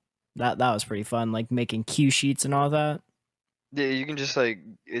like that was pretty fun. Like making cue sheets and all that. Yeah, you can just like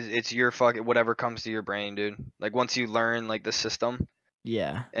it's your fucking whatever comes to your brain, dude. Like once you learn like the system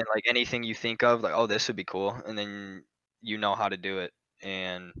Yeah. and like anything you think of, like oh this would be cool, and then you know how to do it.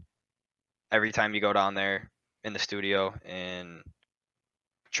 And every time you go down there in the studio and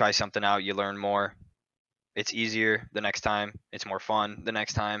try something out, you learn more. it's easier the next time. It's more fun the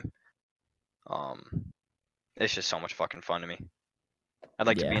next time. It's just so much fucking fun to me. I'd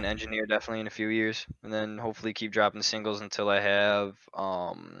like to be Yeah. an engineer definitely in a few years, and then hopefully keep dropping singles until I have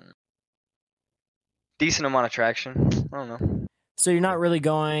decent amount of traction. I don't know. So you're not really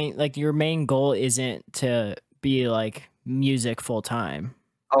going like your main goal isn't to be like music full time.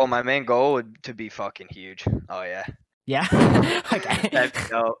 Oh, my main goal would to be fucking huge. Oh yeah. Yeah. Okay. That'd be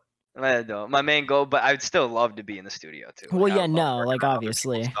dope. That'd be dope. My main goal, but I'd still love to be in the studio too. Well, I yeah, love no, working like on other people's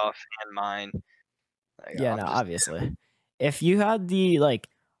obviously. stuff and mine. Like, Yeah, I'm no, just- obviously. If you had the like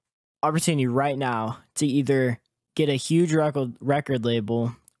opportunity right now to either get a huge record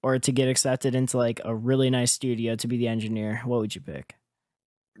label or to get accepted into like a really nice studio to be the engineer, what would you pick?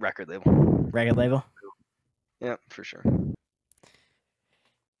 Record label. Record label? Yeah, for sure.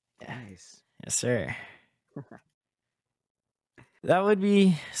 Nice. Yes, sir. That would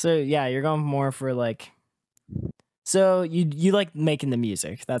be so. Yeah, you're going more for like. So you like making the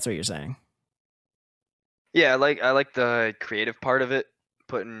music? That's what you're saying. Yeah, I like the creative part of it.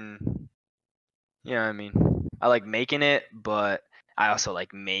 Putting, you know what I mean? I like making it, but I also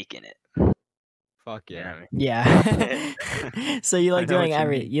like making it. Fuck You know yeah. what I mean? Yeah. So you like know what doing you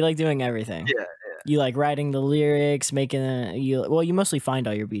mean. you like doing everything. Yeah, You like writing the lyrics, making you mostly find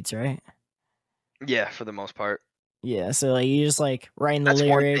all your beats, right? yeah, for the most part. Yeah. So like you just like writing the That's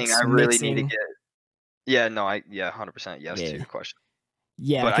lyrics, one thing I really mixing. need to get. Yeah, no, 100% yes to Yeah. your question.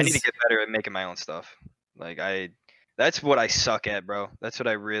 Yeah, But I need to 'cause- get better at making my own stuff. Like that's what I suck at, bro. That's what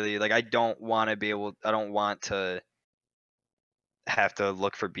I really like. I don't want to have to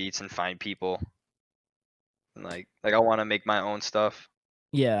look for beats and find people. And like I want to make my own stuff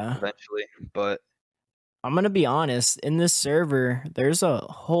yeah. eventually. But I'm gonna be honest. In this server, there's a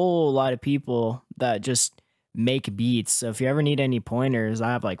whole lot of people that just make beats. So if you ever need any pointers, I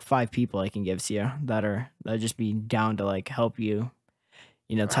have like 5 people I can give to you that just be down to like help you.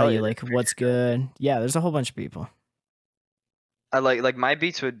 You know, tell hell you yeah, like for what's good. Yeah, there's a whole bunch of people. I like my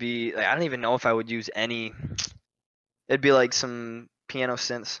beats would be like I don't even know if I would use any. It'd be like some piano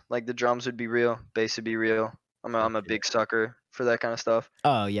synths. Like the drums would be real, bass would be real. I'm a big sucker for that kind of stuff.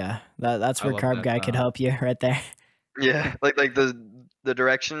 Oh yeah, that's I where love Carb that Guy could sound. help you right there. Yeah, like the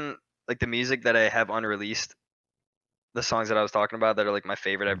direction, like the music that I have unreleased, the songs that I was talking about that are like my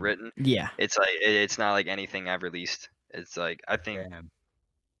favorite I've written. Yeah, It's like it's not like anything I've released. It's like I think Damn.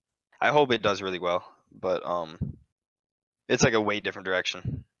 I hope it does really well, but it's like a way different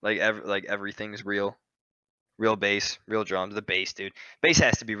direction. Like everything's real, real bass, real drums. The bass, dude, bass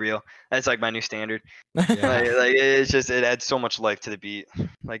has to be real. That's like my new standard. Yeah. Like it's just it adds so much life to the beat,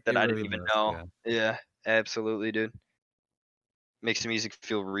 like that It I really didn't even does, know. Yeah, absolutely, dude. Makes the music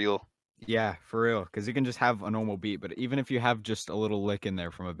feel real. Yeah, for real. Because you can just have a normal beat, but even if you have just a little lick in there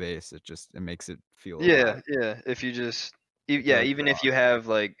from a bass, it makes it feel. Yeah, alive. yeah. If you just, yeah, Very even if you have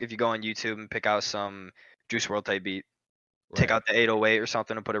like, if you go on YouTube and pick out some Juice WRLD type beat, take Right. out the 808 or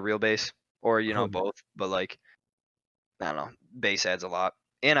something and put a real bass, or you know Oh, yeah. both. But like, I don't know, bass adds a lot,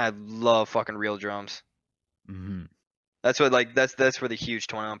 and I love fucking real drums. Mhm. That's what like that's where the huge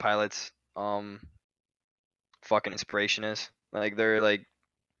 21 Pilots fucking inspiration is. Like they're like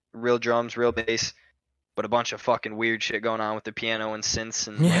real drums, real bass, but a bunch of fucking weird shit going on with the piano and synths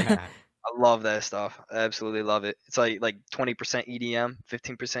and like Yeah. I love that stuff. I absolutely love it. It's like 20% EDM,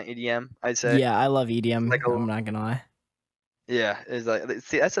 15% EDM, I'd say. yeah, I love EDM. Like a- I'm not gonna lie. Yeah, it's like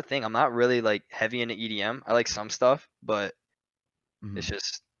see that's the thing. I'm not really like heavy into EDM. I like some stuff, but it's Mhm.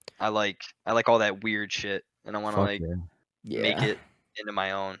 just I like all that weird shit, and I want to Fuck like yeah. Yeah. make it into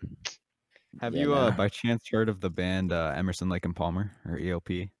my own. Have Yeah, you no. by chance heard of the band Emerson Lake and Palmer or ELP?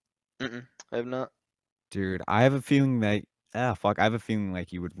 I have not. Dude, I have a feeling that I have a feeling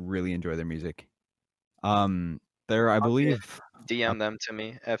like you would really enjoy their music. They're I Okay. believe DM them to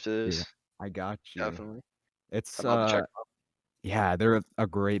me after Yeah. this. I got you. Definitely. It's I'd love to check 'em out. yeah, they're a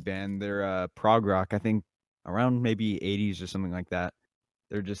great band. They're prog rock. I think around maybe 80s or something like that.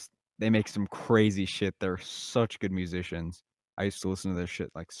 They make some crazy shit. They're such good musicians. I used to listen to their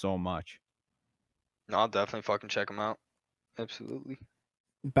shit like so much. No, I'll definitely fucking check them out. Absolutely.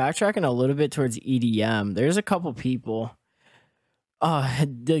 Backtracking a little bit towards EDM, there's a couple people.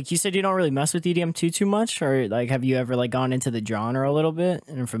 Like you said, you don't really mess with EDM too much, or like have you ever like gone into the genre a little bit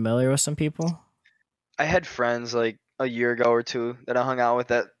and are familiar with some people? I had friends like a year ago or two that I hung out with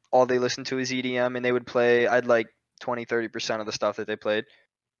that all they listened to is EDM and they would play I'd like 20-30% of the stuff that they played.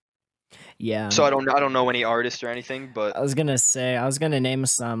 Yeah. So I don't know any artists or anything, but I was gonna name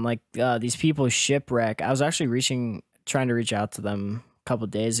some like these people Shipwreck. I was actually trying to reach out to them a couple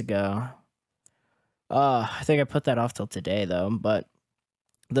days ago. I think I put that off till today though. But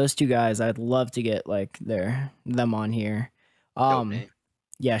those two guys, I'd love to get like them on here. Dope name.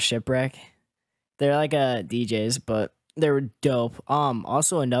 Yeah, Shipwreck. They're like DJs, but they were dope.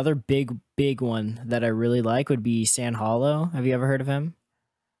 Also another big one that I really like would be San Hollow. Have you ever heard of him?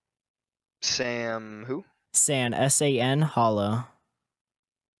 Sam who? San, S-A-N Hollow.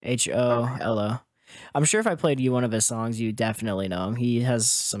 Hollo. I'm sure if I played you one of his songs, you definitely know him. He has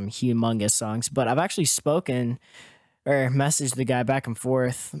some humongous songs, but I've actually spoken or messaged the guy back and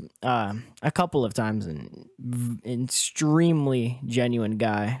forth a couple of times, and extremely genuine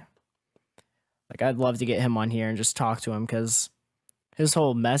guy. Like, I'd love to get him on here and just talk to him, because his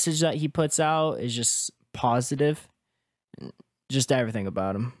whole message that he puts out is just positive, just everything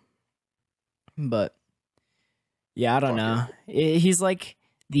about him. But yeah, I don't know. He's like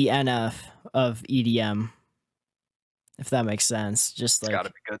the NF of EDM, if that makes sense. Just like, It's gotta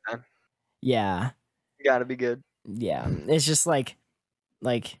be good then. yeah, Gotta be good. yeah. It's just like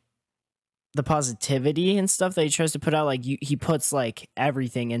the positivity and stuff that he tries to put out. Like, he puts like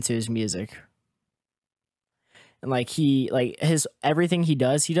everything into his music. And like his everything he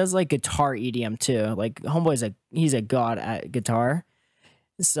does like guitar EDM too. Like, homeboy's he's a god at guitar.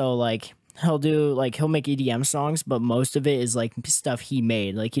 So like he'll make EDM songs, but most of it is like stuff he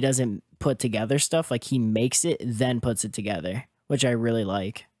made. Like, he doesn't put together stuff. Like, he makes it then puts it together, which I really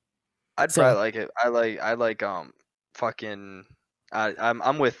like. I'd So- probably like it. I like fucking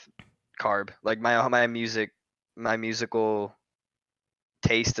I'm with Carb. Like my musical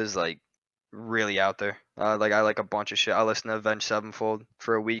taste is like really out there. Like, I like a bunch of shit. I listen to Avenged Sevenfold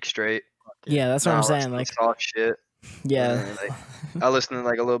for a week straight. Yeah, that's what Then I'm I'll saying. listen to Like, soft shit. yeah. And, like, I listen to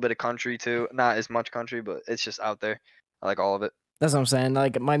like a little bit of country too. Not as much country, but it's just out there. I like all of it. That's what I'm saying.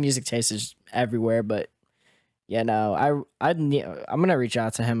 Like, my music taste is everywhere, but yeah, no, I'm gonna reach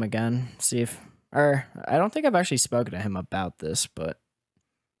out to him again, see if, or I don't think I've actually spoken to him about this, but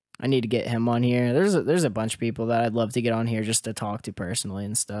I need to get him on here. There's a bunch of people that I'd love to get on here just to talk to personally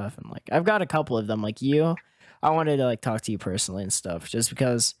and stuff, and like, I've got a couple of them, like you. I wanted to like talk to you personally and stuff, just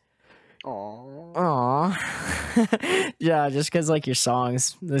because. Aww. Aw. Yeah, just because like your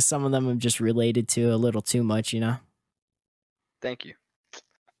songs, there's some of them I'm just related to a little too much, you know. Thank you.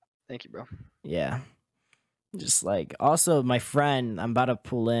 Thank you, bro. Yeah. Just like, also my friend, I'm about to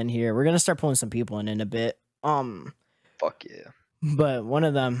pull in here. We're gonna start pulling some people in a bit. Fuck yeah. But one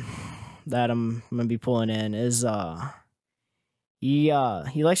of them that I'm gonna be pulling in is he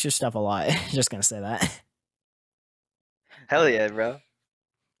likes your stuff a lot. Just gonna say that. Hell yeah, bro.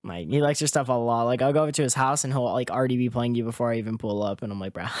 Like, he likes your stuff a lot. Like, I'll go over to his house and he'll like already be playing you before I even pull up, and I'm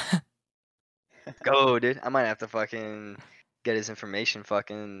like, bro. Go, dude. I might have to fucking get his information.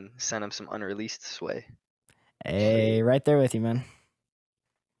 Fucking send him some unreleased sway. Hey, right there with you, man.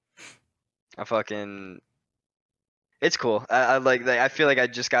 It's cool. I like I feel like I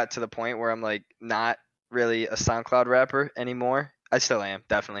just got to the point where I'm like not really a SoundCloud rapper anymore. I still am,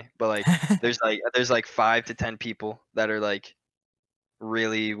 definitely. But like there's like 5 to 10 people that are like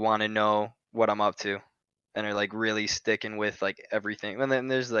really want to know what I'm up to and are like really sticking with like everything. And then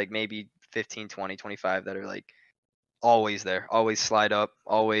there's like maybe 15, 20, 25 that are like always there, always slide up,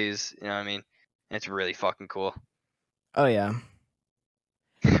 always, you know what I mean? And it's really fucking cool. Oh yeah.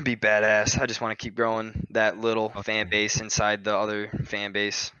 Be badass. I just want to keep growing that little fan base inside the other fan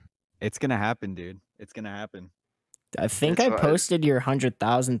base. It's gonna happen, dude. It's gonna happen. I think It's I fine. posted your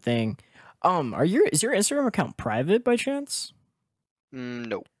 100,000 thing. Is your Instagram account private by chance?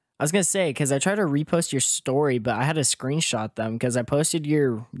 No. I was gonna say, because I tried to repost your story, but I had to screenshot them because I posted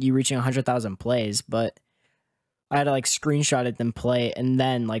you reaching 100,000 plays, but I had to like screenshot it, then play it, and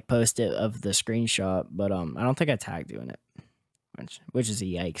then like post it of the screenshot. But I don't think I tagged you in it, which is a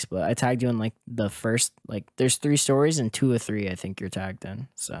yikes. But I tagged you in like the first, like, there's 3 stories and 2 of 3 I think you're tagged in.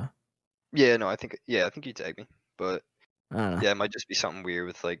 So Yeah, no, I think you tagged me. But I don't know. yeah, it might just be something weird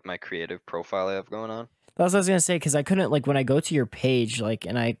with like my creative profile I have going on. That's what I was gonna say, because I couldn't, like, when I go to your page, like,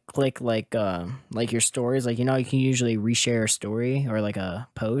 and I click like your stories, like, you know, you can usually reshare a story or like a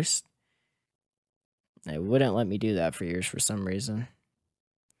post. It wouldn't let me do that for yours for some reason.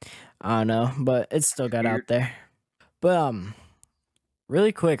 I don't know, but it still got out Weird. there. But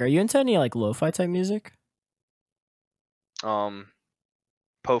really quick, are you into any like lo-fi type music? Pofu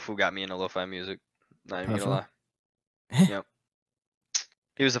got me into lo-fi music. Not even Pofu? gonna lie. Yep.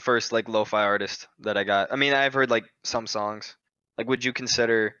 He was the first like lo-fi artist that I got. I mean, I've heard like some songs. Like, would you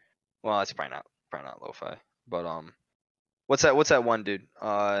consider? Well, it's probably not lo-fi. But what's that one dude?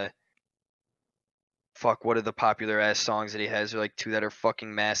 Fuck. What are the popular ass songs that he has? There are like 2 that are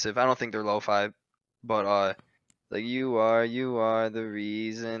fucking massive. I don't think they're lo-fi, but like you are the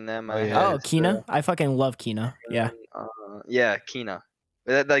reason that my yeah. Oh, head's Kina. still I fucking love Kina. Yeah. Yeah, Kina.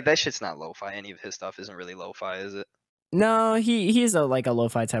 Like that shit's not lo-fi. Any of his stuff isn't really lo-fi, is it? No, he's a like a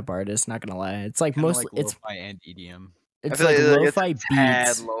lo-fi type artist. Not gonna lie, it's like Kinda mostly like lo-fi and E EDM. I it's feel like like it's lo-fi a tad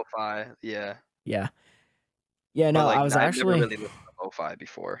beats. lo-fi. Yeah. Yeah, yeah. But No, like I was I've never actually really listened to lo-fi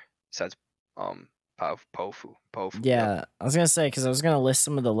before. Besides Pofu. Yep. yeah. I was gonna say because I was gonna list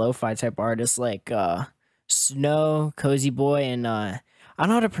some of the lo-fi type artists like Snow, Cozy Boy, and I don't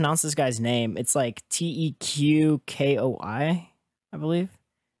know how to pronounce this guy's name. It's like Teqkoi, I believe.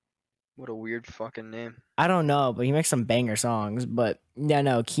 What a weird fucking name. I don't know, but he makes some banger songs. But yeah,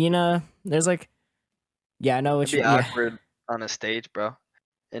 no, Kina. There's like, yeah, I know It'd what you. be Yeah. awkward on a stage, bro.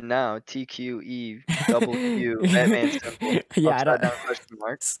 And now TQE double Q Batman symbol Yeah, I upside don't. down question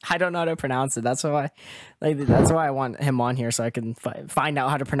marks. I don't know how to pronounce it. That's why, like, that's why I want him on here so I can find out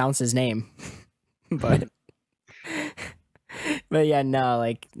how to pronounce his name. but, but yeah, no,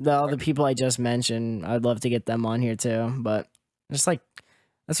 like all the people I just mentioned, I'd love to get them on here too. But just like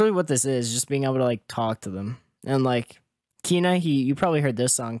that's really what this is, just being able to like talk to them and like Kina. You probably heard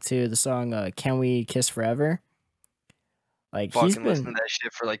this song too, the song "Can We Kiss Forever." Like he's Fucking listen to been, that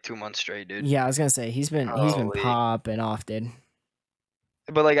shit for like 2 months straight, dude. yeah, I was gonna say he's been Holy. popping off, dude.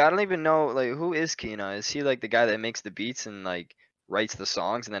 But like I don't even know like who is Kina? Is he like the guy that makes the beats and like writes the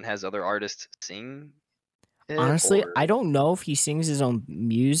songs and then has other artists sing it? Honestly, Or- I don't know if he sings his own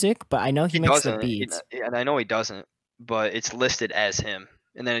music, but I know he makes the doesn't. beats. And I know he doesn't, but it's listed as him.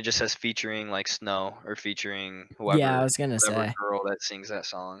 And then it just says featuring like Snow or featuring whoever. Yeah, I was gonna whatever say. girl that sings that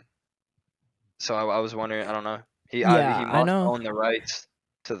song. So I was wondering. I don't know. He Yeah, he I must know. own the rights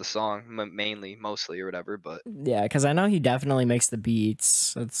to the song, mainly, mostly, or whatever. But Yeah, because I know he definitely makes the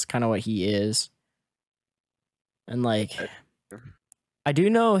beats. That's kind of what he is. And like, That's true. I do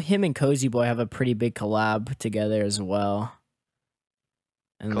know him and Cozy Boy have a pretty big collab together as well.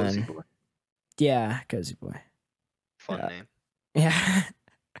 And Cozy then, Boy, yeah, Cozy Boy. fun Yeah. name.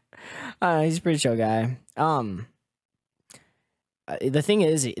 Yeah, he's a pretty chill guy. The thing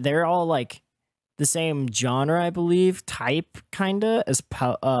is, they're all like the same genre, I believe, type kinda as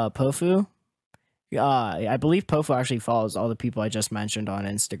Pofu. I believe Pofu actually follows all the people I just mentioned on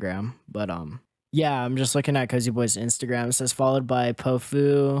Instagram. But yeah, I'm just looking at Cozy Boy's Instagram. It says followed by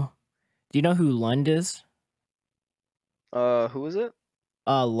Pofu. Do you know who Lund is? Who is it?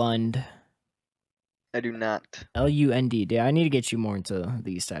 Lund. I do not. Lund. Dude, I need to get you more into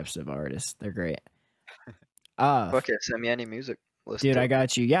these types of artists. They're great. Fuck it, send me any music. Listen Dude, to I it.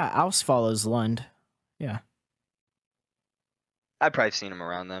 got you. Yeah, Alf follows Lund. I'd probably seen him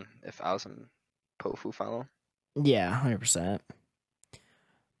around then if I was in Pofu follow. Yeah, 100%.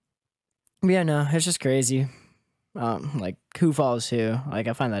 Yeah, no, it's just crazy. Like who follows who? Like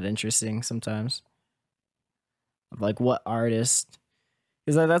I find that interesting sometimes. Of like what artist?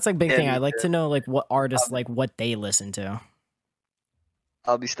 Because that's like big Yeah, thing. me I like too. to know like what artists like what they listen to.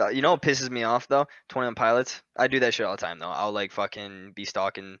 I'll be stalking. You know what pisses me off though? 21 Pilots. I do that shit all the time though. I'll like fucking be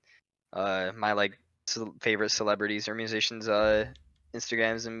stalking my like favorite celebrities or musicians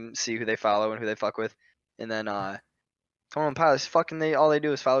Instagrams and see who they follow and who they fuck with. And then 21 Pilots fucking they all they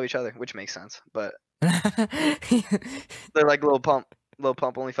do is follow each other, which makes sense. But they're like Lil Pump. Lil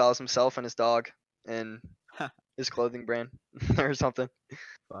Pump only follows himself and his dog and his clothing brand or something.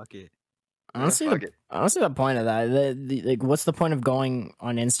 Fuck it. Honestly, fuck it. honestly, the point of that, like, what's the point of going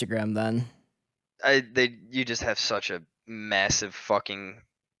on Instagram then? You just have such a massive fucking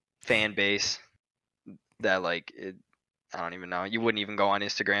fan base that like I don't even know. You wouldn't even go on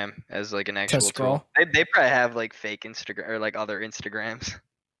Instagram as like an actual scroll? tool. They probably have like fake Instagram or like other Instagrams.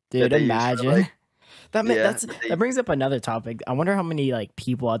 Dude, they use for, imagine. like- Yeah, That brings up another topic. I wonder how many like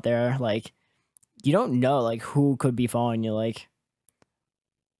people out there like you don't know like who could be following you. Like,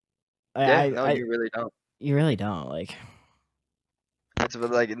 You really don't. you really don't like. It's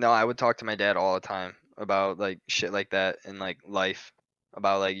like no, I would talk to my dad all the time about like shit like that in like life.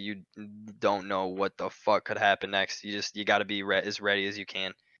 About like you don't know what the fuck could happen next. You got to be as ready as you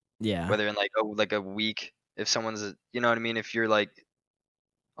can. Yeah. Whether in like a week, if someone's you know what I mean. If you're like,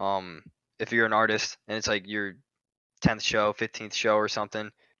 if you're an artist and it's like your 10th show, 15th show or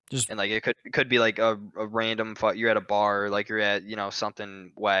something, Just and like it could be like a random you're at a bar or like you're at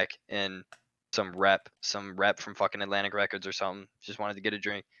something whack and some rep from fucking Atlantic Records or something just wanted to get a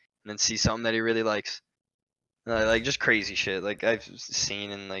drink and then see something that he really likes. Like just crazy shit like I've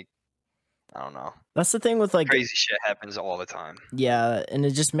seen and like I don't know. that's the thing with like Crazy shit happens all the time. yeah, and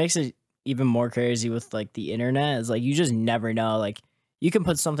it just makes it even more crazy with like the internet. Is like you just never know. Like you can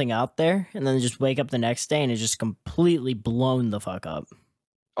put something out there and then just wake up the next day and it's just completely blown the fuck up.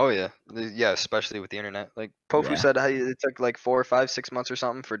 Oh yeah, yeah, especially with the internet. Like Pofu Yeah. said, it took like 4 or 5, 6 months or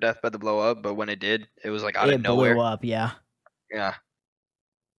something for Deathbed to blow up, but when it did, it was like out It of nowhere. blew up. Yeah. Yeah,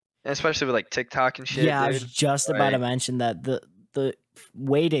 And especially with like TikTok and shit, Yeah, I was dude. just about to Like, mention that the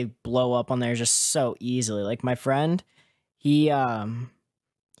way to blow up on there is just so easily. Like my friend, he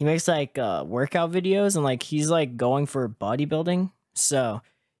makes like workout videos and like he's like going for bodybuilding. So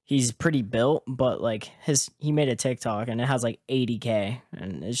he's pretty built, but like he made a TikTok and it has like 80K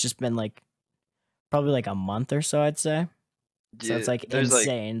and it's just been like probably like a month or so, I'd say. So it's yeah, like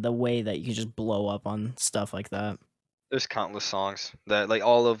insane the way that you can just blow up on stuff like that. there's countless songs that like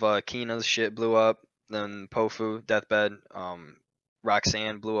all of Keena's shit blew up. Then Pofu, Deathbed,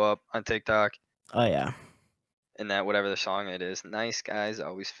 Roxanne blew up on TikTok. Oh yeah. And that whatever the song it is, nice guys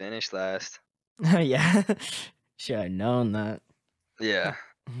always finish last. Yeah. Should have known that. Yeah,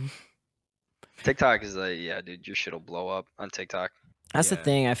 TikTok is like, yeah, dude, your shit'll blow up on TikTok. That's the Yeah.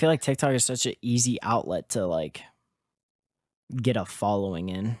 thing. I feel like TikTok is such an easy outlet to like get a following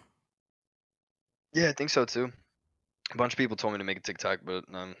in. Yeah, I think so too. A bunch of people told me to make a TikTok, but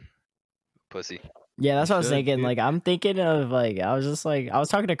pussy. Yeah, that's what I was should, thinking. dude. Like, I'm thinking of like, I was just like, I was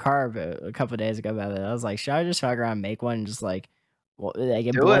talking to Carb a couple days ago about it. I was like, should I just fuck around and make one and just like, well, like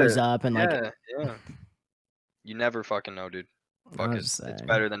it Do blows it. up and like, Yeah. You never fucking know, dude. Fuck I it. was just It's saying.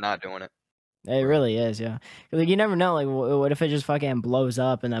 better than not doing it. It really is, yeah. 'Cause, like, you never know. Like, what if it just fucking blows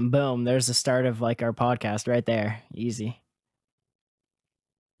up and then boom, there's the start of like our podcast right there, easy.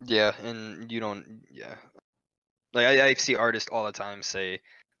 Yeah, and you don't. Yeah, like I see artists all the time say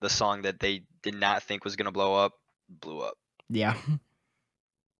the song that they did not think was gonna blow up blew up, Yeah,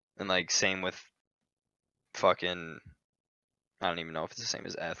 and like same with fucking. I don't even know if it's the same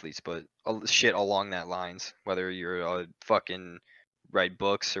as athletes, but shit along that lines. Whether you're a fucking write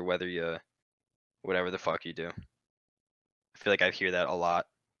books or whether you whatever the fuck you do. I feel like I hear that a lot.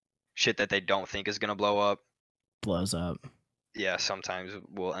 Shit that they don't think is gonna blow up. blows up. Yeah, sometimes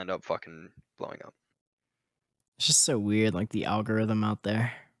will end up fucking blowing up. It's just so weird, like the algorithm out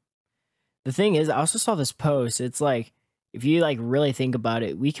there. The thing is, I also saw this post. It's like, if you like really think about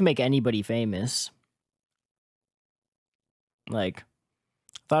it, we can make anybody famous. Like,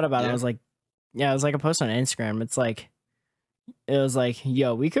 thought about it. I Yeah. was like, yeah, it was like a post on Instagram. It was like,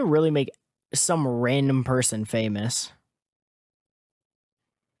 yo, we could really make some random person famous.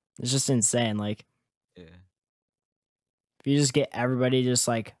 It's just insane. Like, Yeah. if you just get everybody to just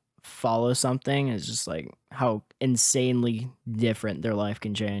like follow something, it's just like how insanely different their life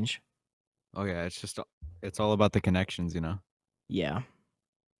can change. Oh yeah, it's all about the connections, you know. Yeah.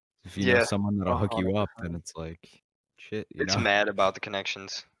 If you know Yeah, someone that'll hook you up, then it's like shit, you It's know. mad about the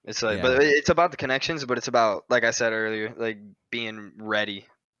connections. It's like, Yeah. but it's about the connections, but it's about, like I said earlier, like being ready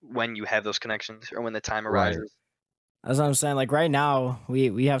when you have those connections or when the time Right. arises. That's what I'm saying. Like right now,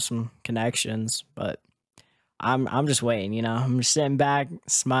 we have some connections, but I'm just waiting, you know. I'm just sitting back,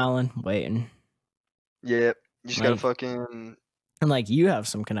 smiling, waiting. Yeah, you just gotta Like- fucking And like you have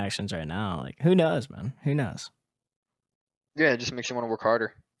some connections right now. Like who knows, man? Who knows? yeah. It just makes you want to work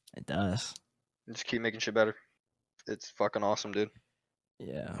harder. It does. Just keep making shit better. It's fucking awesome, dude.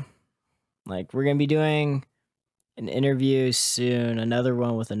 Yeah. Like we're gonna be doing an interview soon, another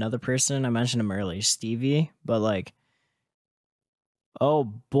one with another person. I mentioned him earlier, Stevie, but like, oh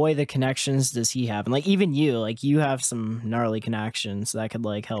boy, the connections does he have? And like even you, like you have some gnarly connections that could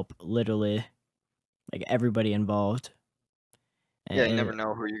like help literally like everybody involved. And Yeah, you never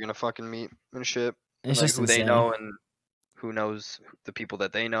know who you're gonna fucking meet and shit. And, It's like just who they insane. know and who knows the people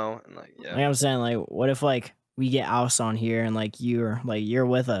that they know and like yeah. Like I'm saying, like, what if like we get Aus on here and like you're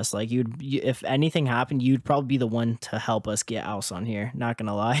with us? Like if anything happened, you'd probably be the one to help us get Aus on here. Not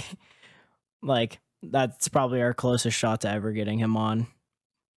gonna lie, like that's probably our closest shot to ever getting him on.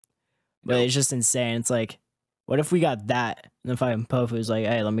 But Nope. it's just insane. It's like, what if we got that? And then fucking Pofu's like,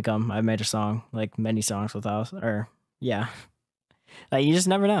 hey, let me come. I made a song, like many songs with Aus, or yeah, like you just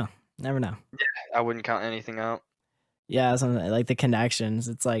never know. Never know. I wouldn't count anything out. Yeah, something like the connections.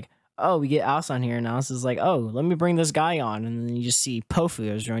 It's like, oh, we get Aus on here, and Aus is like, oh, let me bring this guy on, and then you just see Pofu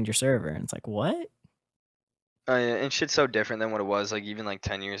has joined your server, and it's like, what? Yeah, and shit's so different than what it was like even like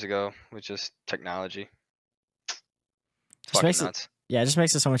 10 years ago with just technology. Fucking makes it- nuts. Yeah, it just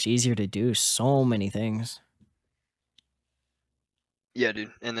makes it so much easier to do so many things. Yeah,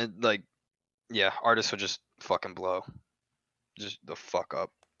 dude. And then like yeah, artists will just fucking blow. Just the fuck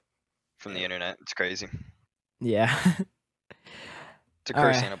up from the internet. It's crazy. Yeah. It's a All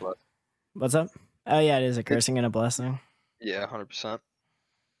curse right. and a blessing. What's up? Oh yeah, it is a cursing and a blessing. Yeah, 100%.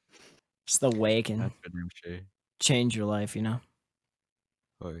 Just the way can That's for damn sure. change your life, you know.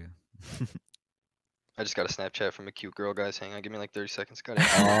 Oh yeah. I just got a Snapchat from a cute girl, guys. Hang on, give me like 30 seconds. Got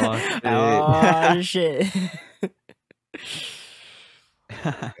it. Oh, shit. Oh shit.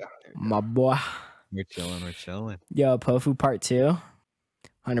 My boy. We're chilling. Yo, Pofu part 2.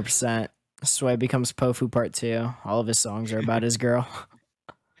 100%. Sway becomes Pofu Part 2. All of his songs are about his girl.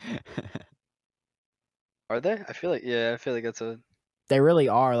 Are they? I feel like that's a. They really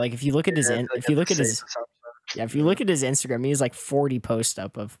are. Like if you look at his Yeah, I feel like if you look that's at a his safe assumption. yeah, if you look at his Instagram, he has like 40 posts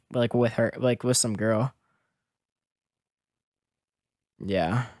up of like with her, like with some girl.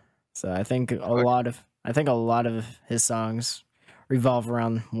 Yeah. So I think a lot of his songs revolve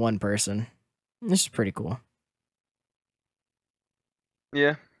around one person. This is pretty cool.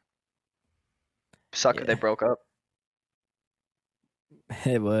 Yeah. Suck if they Yeah. broke up.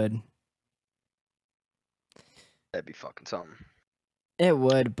 It would. That'd be fucking something. It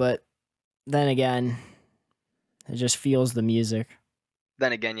would, but then again, it just feels the music.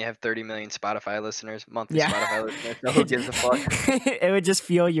 Then again, you have 30 million Spotify listeners, monthly Yeah. Spotify listeners. So who gives a fuck? It would just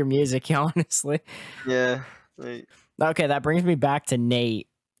feel your music, honestly. Yeah. Like, Okay, that brings me back to Nate.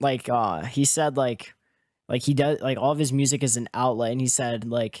 Like, he said like he does like all of his music is an outlet, and he said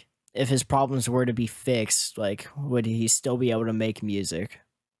like if his problems were to be fixed, like would he still be able to make music?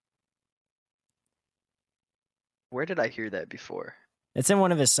 where did I hear that before? It's in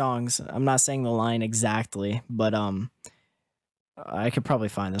one of his songs. I'm not saying the line exactly, but I could probably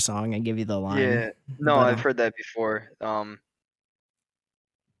find the song and give you the line. Yeah. No, But, I've heard that before.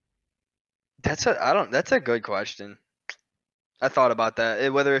 That's a good question. I thought about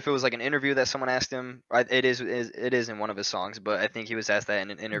that. Whether if it was like an interview that someone asked him, it is in one of his songs, but I think he was asked that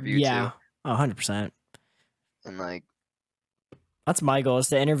in an interview yeah, too. 100%. And like, That's my goal is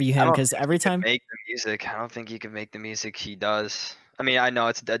to interview him don't because every he could time. make the music. I don't think he can make the music he does. I mean, I know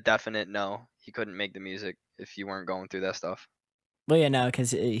it's a definite no. He couldn't make the music if you weren't going through that stuff. Well, yeah, no,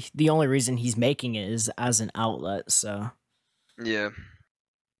 because the only reason he's making it is as an outlet. So, Yeah.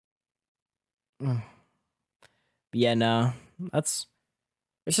 yeah, no, it's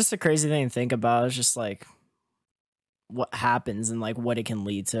just a crazy thing to think about. It's just like what happens and like what it can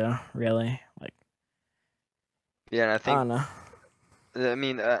lead to, really. Like, Yeah, and I I think don't know. I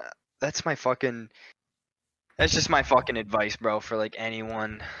mean, that's just my fucking advice, bro, for like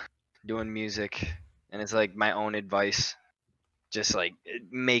anyone doing music, and it's like my own advice. Just like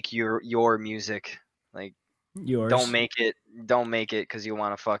make your music. Like Yours. don't make it because you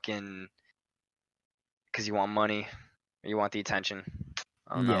want to fucking because you want money or you want the attention.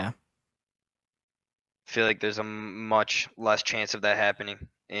 I don't know. Yeah. I feel like there's a much less chance of that happening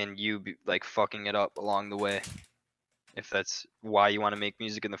and you like fucking it up along the way. If that's why you want to make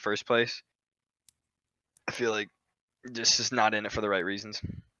music in the first place, I feel like just not in it for the right reasons.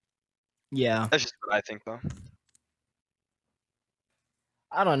 Yeah. That's just what I think, though.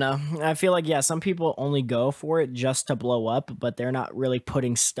 I don't know. I feel like, yeah, some people only go for it just to blow up, but they're not really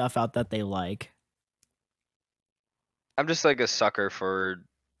putting stuff out that they like. I'm just like a sucker for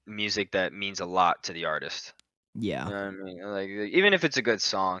music that means a lot to the artist. Yeah. You know what I mean? Like even if it's a good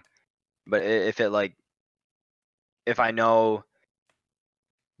song, but if it like, if I know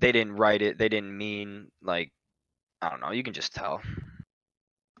they didn't write it, they didn't mean like, I don't know. You can just tell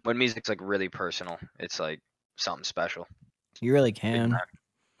when music's like really personal. It's like something special. You really Big can. time.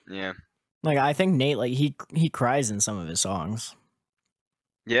 Yeah. Like, I think Nate, like, he cries in some of his songs.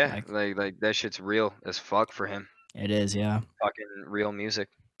 Yeah. Like that shit's real as fuck for him. It is, yeah. Fucking real music.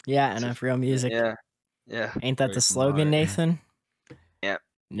 Yeah, It's a- NF Real Music. Yeah. Yeah. Ain't that Very the slogan, smart. Nathan? Yeah.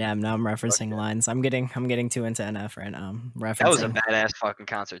 Yeah, now I'm referencing yeah. lines. I'm getting too into NF right now. Referencing. That was a badass fucking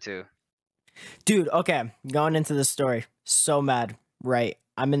concert too. Dude, okay. Going into the story. So mad. Right.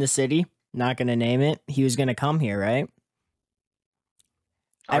 I'm in the city. Not gonna name it. He was gonna come here, right?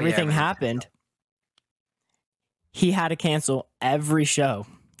 Oh, yeah, Everything everything- happened. He had to cancel every show.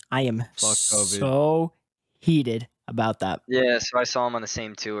 I am Fuck COVID. so heated about that. Yeah, so I saw him on the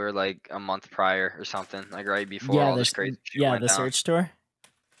same tour like a month prior or something, like right before all this crazy shit went the down. search tour.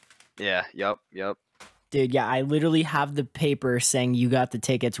 Yeah, yep. Dude, yeah, I literally have the paper saying you got the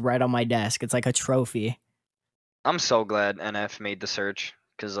tickets right on my desk. It's like a trophy. I'm so glad NF made the search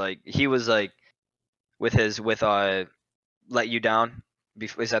because like he was like with Let You Down.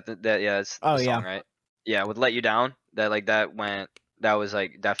 Is that yeah? It's Oh, the yeah. song, right? Yeah, with Let You Down. That was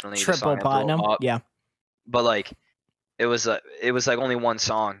like definitely the Triple song that blew him platinum. up. Yeah. But like it was like only one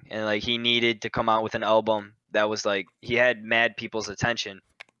song, and like he needed to come out with an album that was like he had mad people's attention,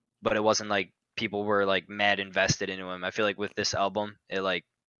 but it wasn't like people were like mad invested into him. I feel like with this album, it like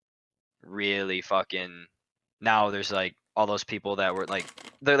really fucking now there's like all those people that were like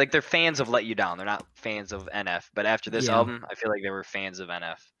they're fans of Let You Down. They're not fans of NF, but after this Yeah. album, I feel like they were fans of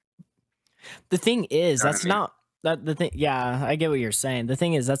NF. The thing is, know what I that's mean? not that the thing. Yeah, I get what you're saying. The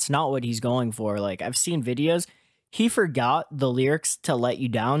thing is, that's not what he's going for. Like, I've seen videos. He forgot the lyrics to "Let You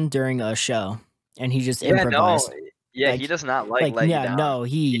Down" during a show, and he just improvised. Yeah, Like- he does not like Let You yeah, Down. no,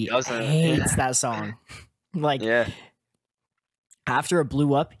 he doesn't. hates that song. Like Yeah. after it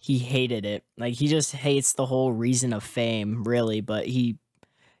blew up, he hated it. Like he just hates the whole reason of fame, really. But he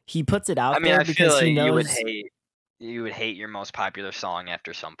puts it out I mean, there I feel because like he knows. you would hate your most popular song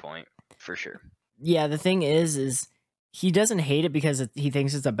after some point, for sure. Yeah, the thing is he doesn't hate it because he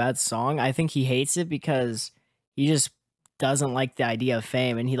thinks it's a bad song. I think he hates it because he just doesn't like the idea of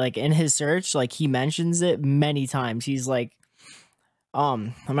fame. And he like in his search, like he mentions it many times. He's like,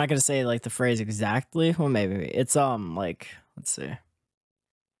 I'm not gonna say like the phrase exactly. Well, maybe it's like let's see.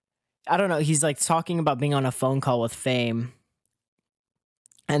 I don't know. He's like talking about being on a phone call with Fame,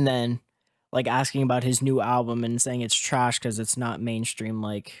 and then like asking about his new album and saying it's trash because it's not mainstream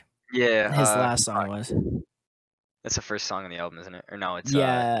like Yeah. his last song was. That's the first song on the album, isn't it? Or no, it's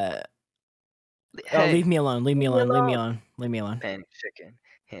Yeah. Hey, Leave me alone. Leave me leave me alone. Leave me alone. alone. Leave me alone. Panic Chicken,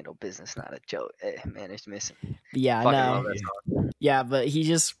 handle business, not a joke. Hey, man, it's missing. Yeah, I Fucking know. love that song. Yeah, but he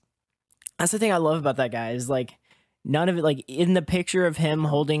just that's the thing I love about that guy is like none of it like in the picture of him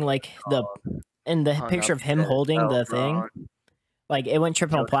holding like the in the Hung picture up of him that holding the felt thing wrong. like it went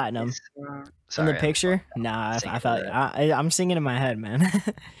triple Joking platinum is, in sorry, the I'm picture. Nah, singing I thought that. I'm singing in my head, man.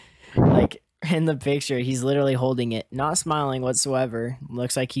 Like in the picture, he's literally holding it, not smiling whatsoever.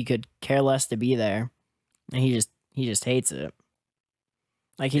 Looks like he could care less to be there, and he just hates it.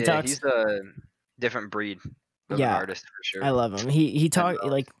 Like he yeah, talks. he's a different breed of Yeah, an artist for sure. I love him. He talk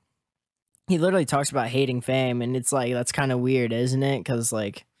knows. like he literally talks about hating fame, and it's like that's kind of weird, isn't it? Because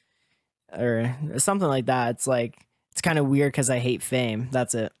like, or something like that. It's like it's kind of weird because I hate fame.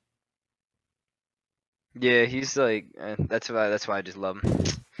 That's it. Yeah, he's like that's why I just love him.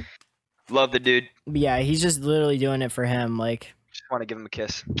 Love the dude. But yeah, he's just literally doing it for him. Like, Just want to give him a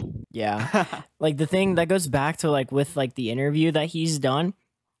kiss. yeah, like the thing that goes back to like with like the interview that he's done.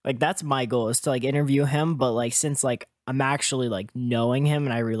 Like that's my goal is to like interview him, but like since like I'm actually like knowing him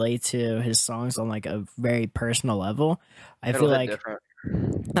and I relate to his songs on like a very personal level, I It'll feel hit like different.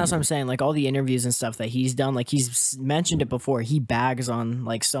 that's what I'm saying. Like all the interviews and stuff that he's done, like he's mentioned it before. He bags on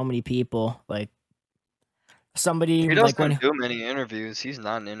like so many people. Like somebody He like doesn't when do many interviews. He's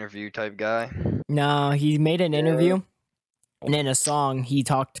not an interview type guy. no, he made an Yeah. interview, and in a song he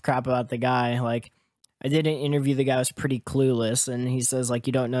talked crap about the guy. Like I did an interview. The guy was pretty clueless, and he says like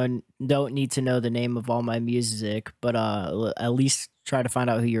you don't need to know the name of all my music, but at least try to find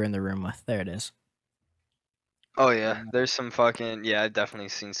out who you're in the room with. There it is. Oh yeah, there's some fucking I've definitely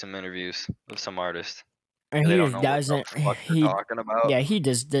seen some interviews of some artists. And They he don't just know doesn't. what the fuck they're He talking about. yeah, he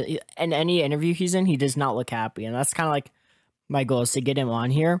just in any interview he's in, he does not look happy, and that's kind of like my goal is to get him on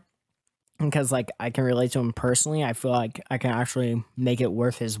here because like I can relate to him personally. I feel like I can actually make it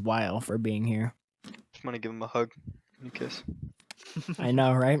worth his while for being here. Just want to give him a hug and a kiss. I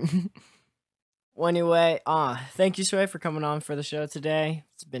know, right? Well, anyway, thank you, Sway, for coming on for the show today.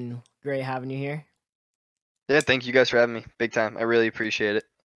 It's been great having you here. Yeah, thank you guys for having me. Big time. I really appreciate it.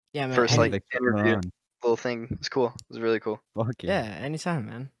 Yeah, man. First, like, Thanks for coming interview. on. Little thing. It was cool. It was really cool. Fuck yeah, anytime,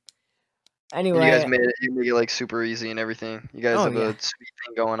 man. And Anyway, you guys made it like super easy and everything. You guys Oh, have yeah. a sweet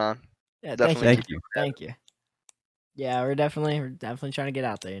thing going on. yeah, definitely thank Thank you. you. Thank you. Yeah, we're definitely trying to get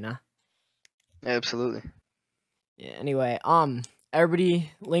out there, you know. Yeah, absolutely. Yeah. Anyway,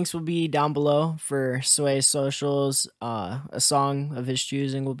 everybody links will be down below for Sway's socials. A song of his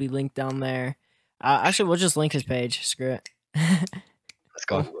choosing will be linked down there. Actually, we'll just link his page. Screw it. Let's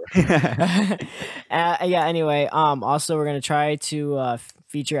go. Yeah. Anyway, also we're gonna try to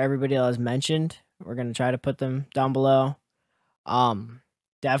feature everybody that was mentioned. We're gonna try to put them down below.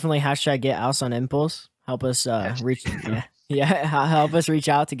 Definitely hashtag get Alce on Impulse. Help us reach. Help us reach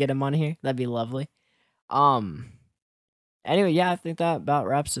out to get him on here. That'd be lovely. Anyway, yeah, I think that about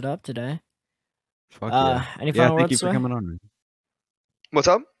wraps it up today. Fuck yeah. Any Yeah, final thank you words? for Sway? coming on. man. What's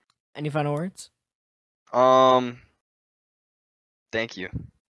up? Any final words? Thank you.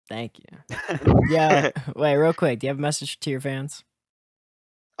 Thank you. Yeah. Wait, real quick. Do you have a message to your fans?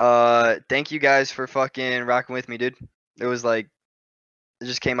 Thank you guys for fucking rocking with me, dude. It was like, it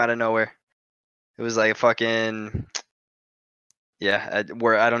just came out of nowhere. It was like a fucking,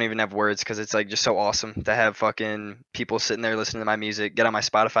 where I don't even have words because it's like just so awesome to have fucking people sitting there listening to my music. Get on my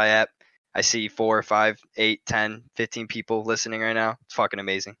Spotify app. I see 4, 5, 8, 10, 15 people listening right now. It's fucking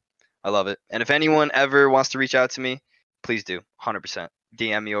amazing. I love it. And if anyone ever wants to reach out to me, please do. 100%.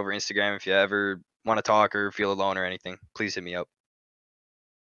 DM me over Instagram if you ever want to talk or feel alone or anything. Please hit me up.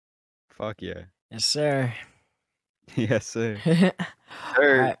 Fuck yeah. Yes, sir. Yes, sir. All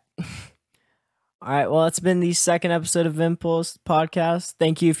Sir. right. All right. Well, it's been the second episode of Impulse Podcast.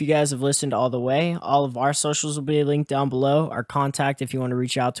 Thank you if you guys have listened all the way. All of our socials will be linked down below. Our contact if you want to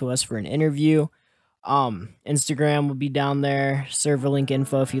reach out to us for an interview. Instagram will be down there. Server link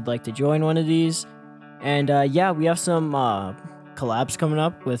info if you'd like to join one of these. And yeah, we have some collabs coming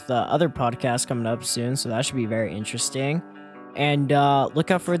up with other podcasts coming up soon, so that should be very interesting. And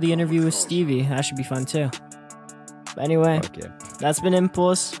look out for the interview with Stevie. That should be fun too. But anyway, Okay. that's been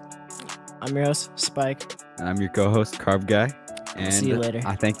Impulse. I'm your host, Spike. And I'm your co-host, Carb Guy. And See you later.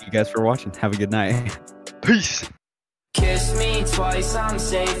 I thank you guys for watching. Have a good night. Peace. Kiss me twice, I'm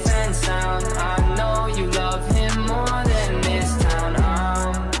safe and sound. I know you love him more than this town.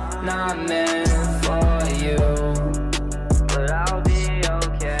 I'm not meant for you, but I'll be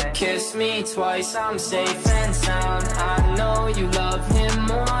okay. Kiss me twice, I'm safe and sound. I know you love him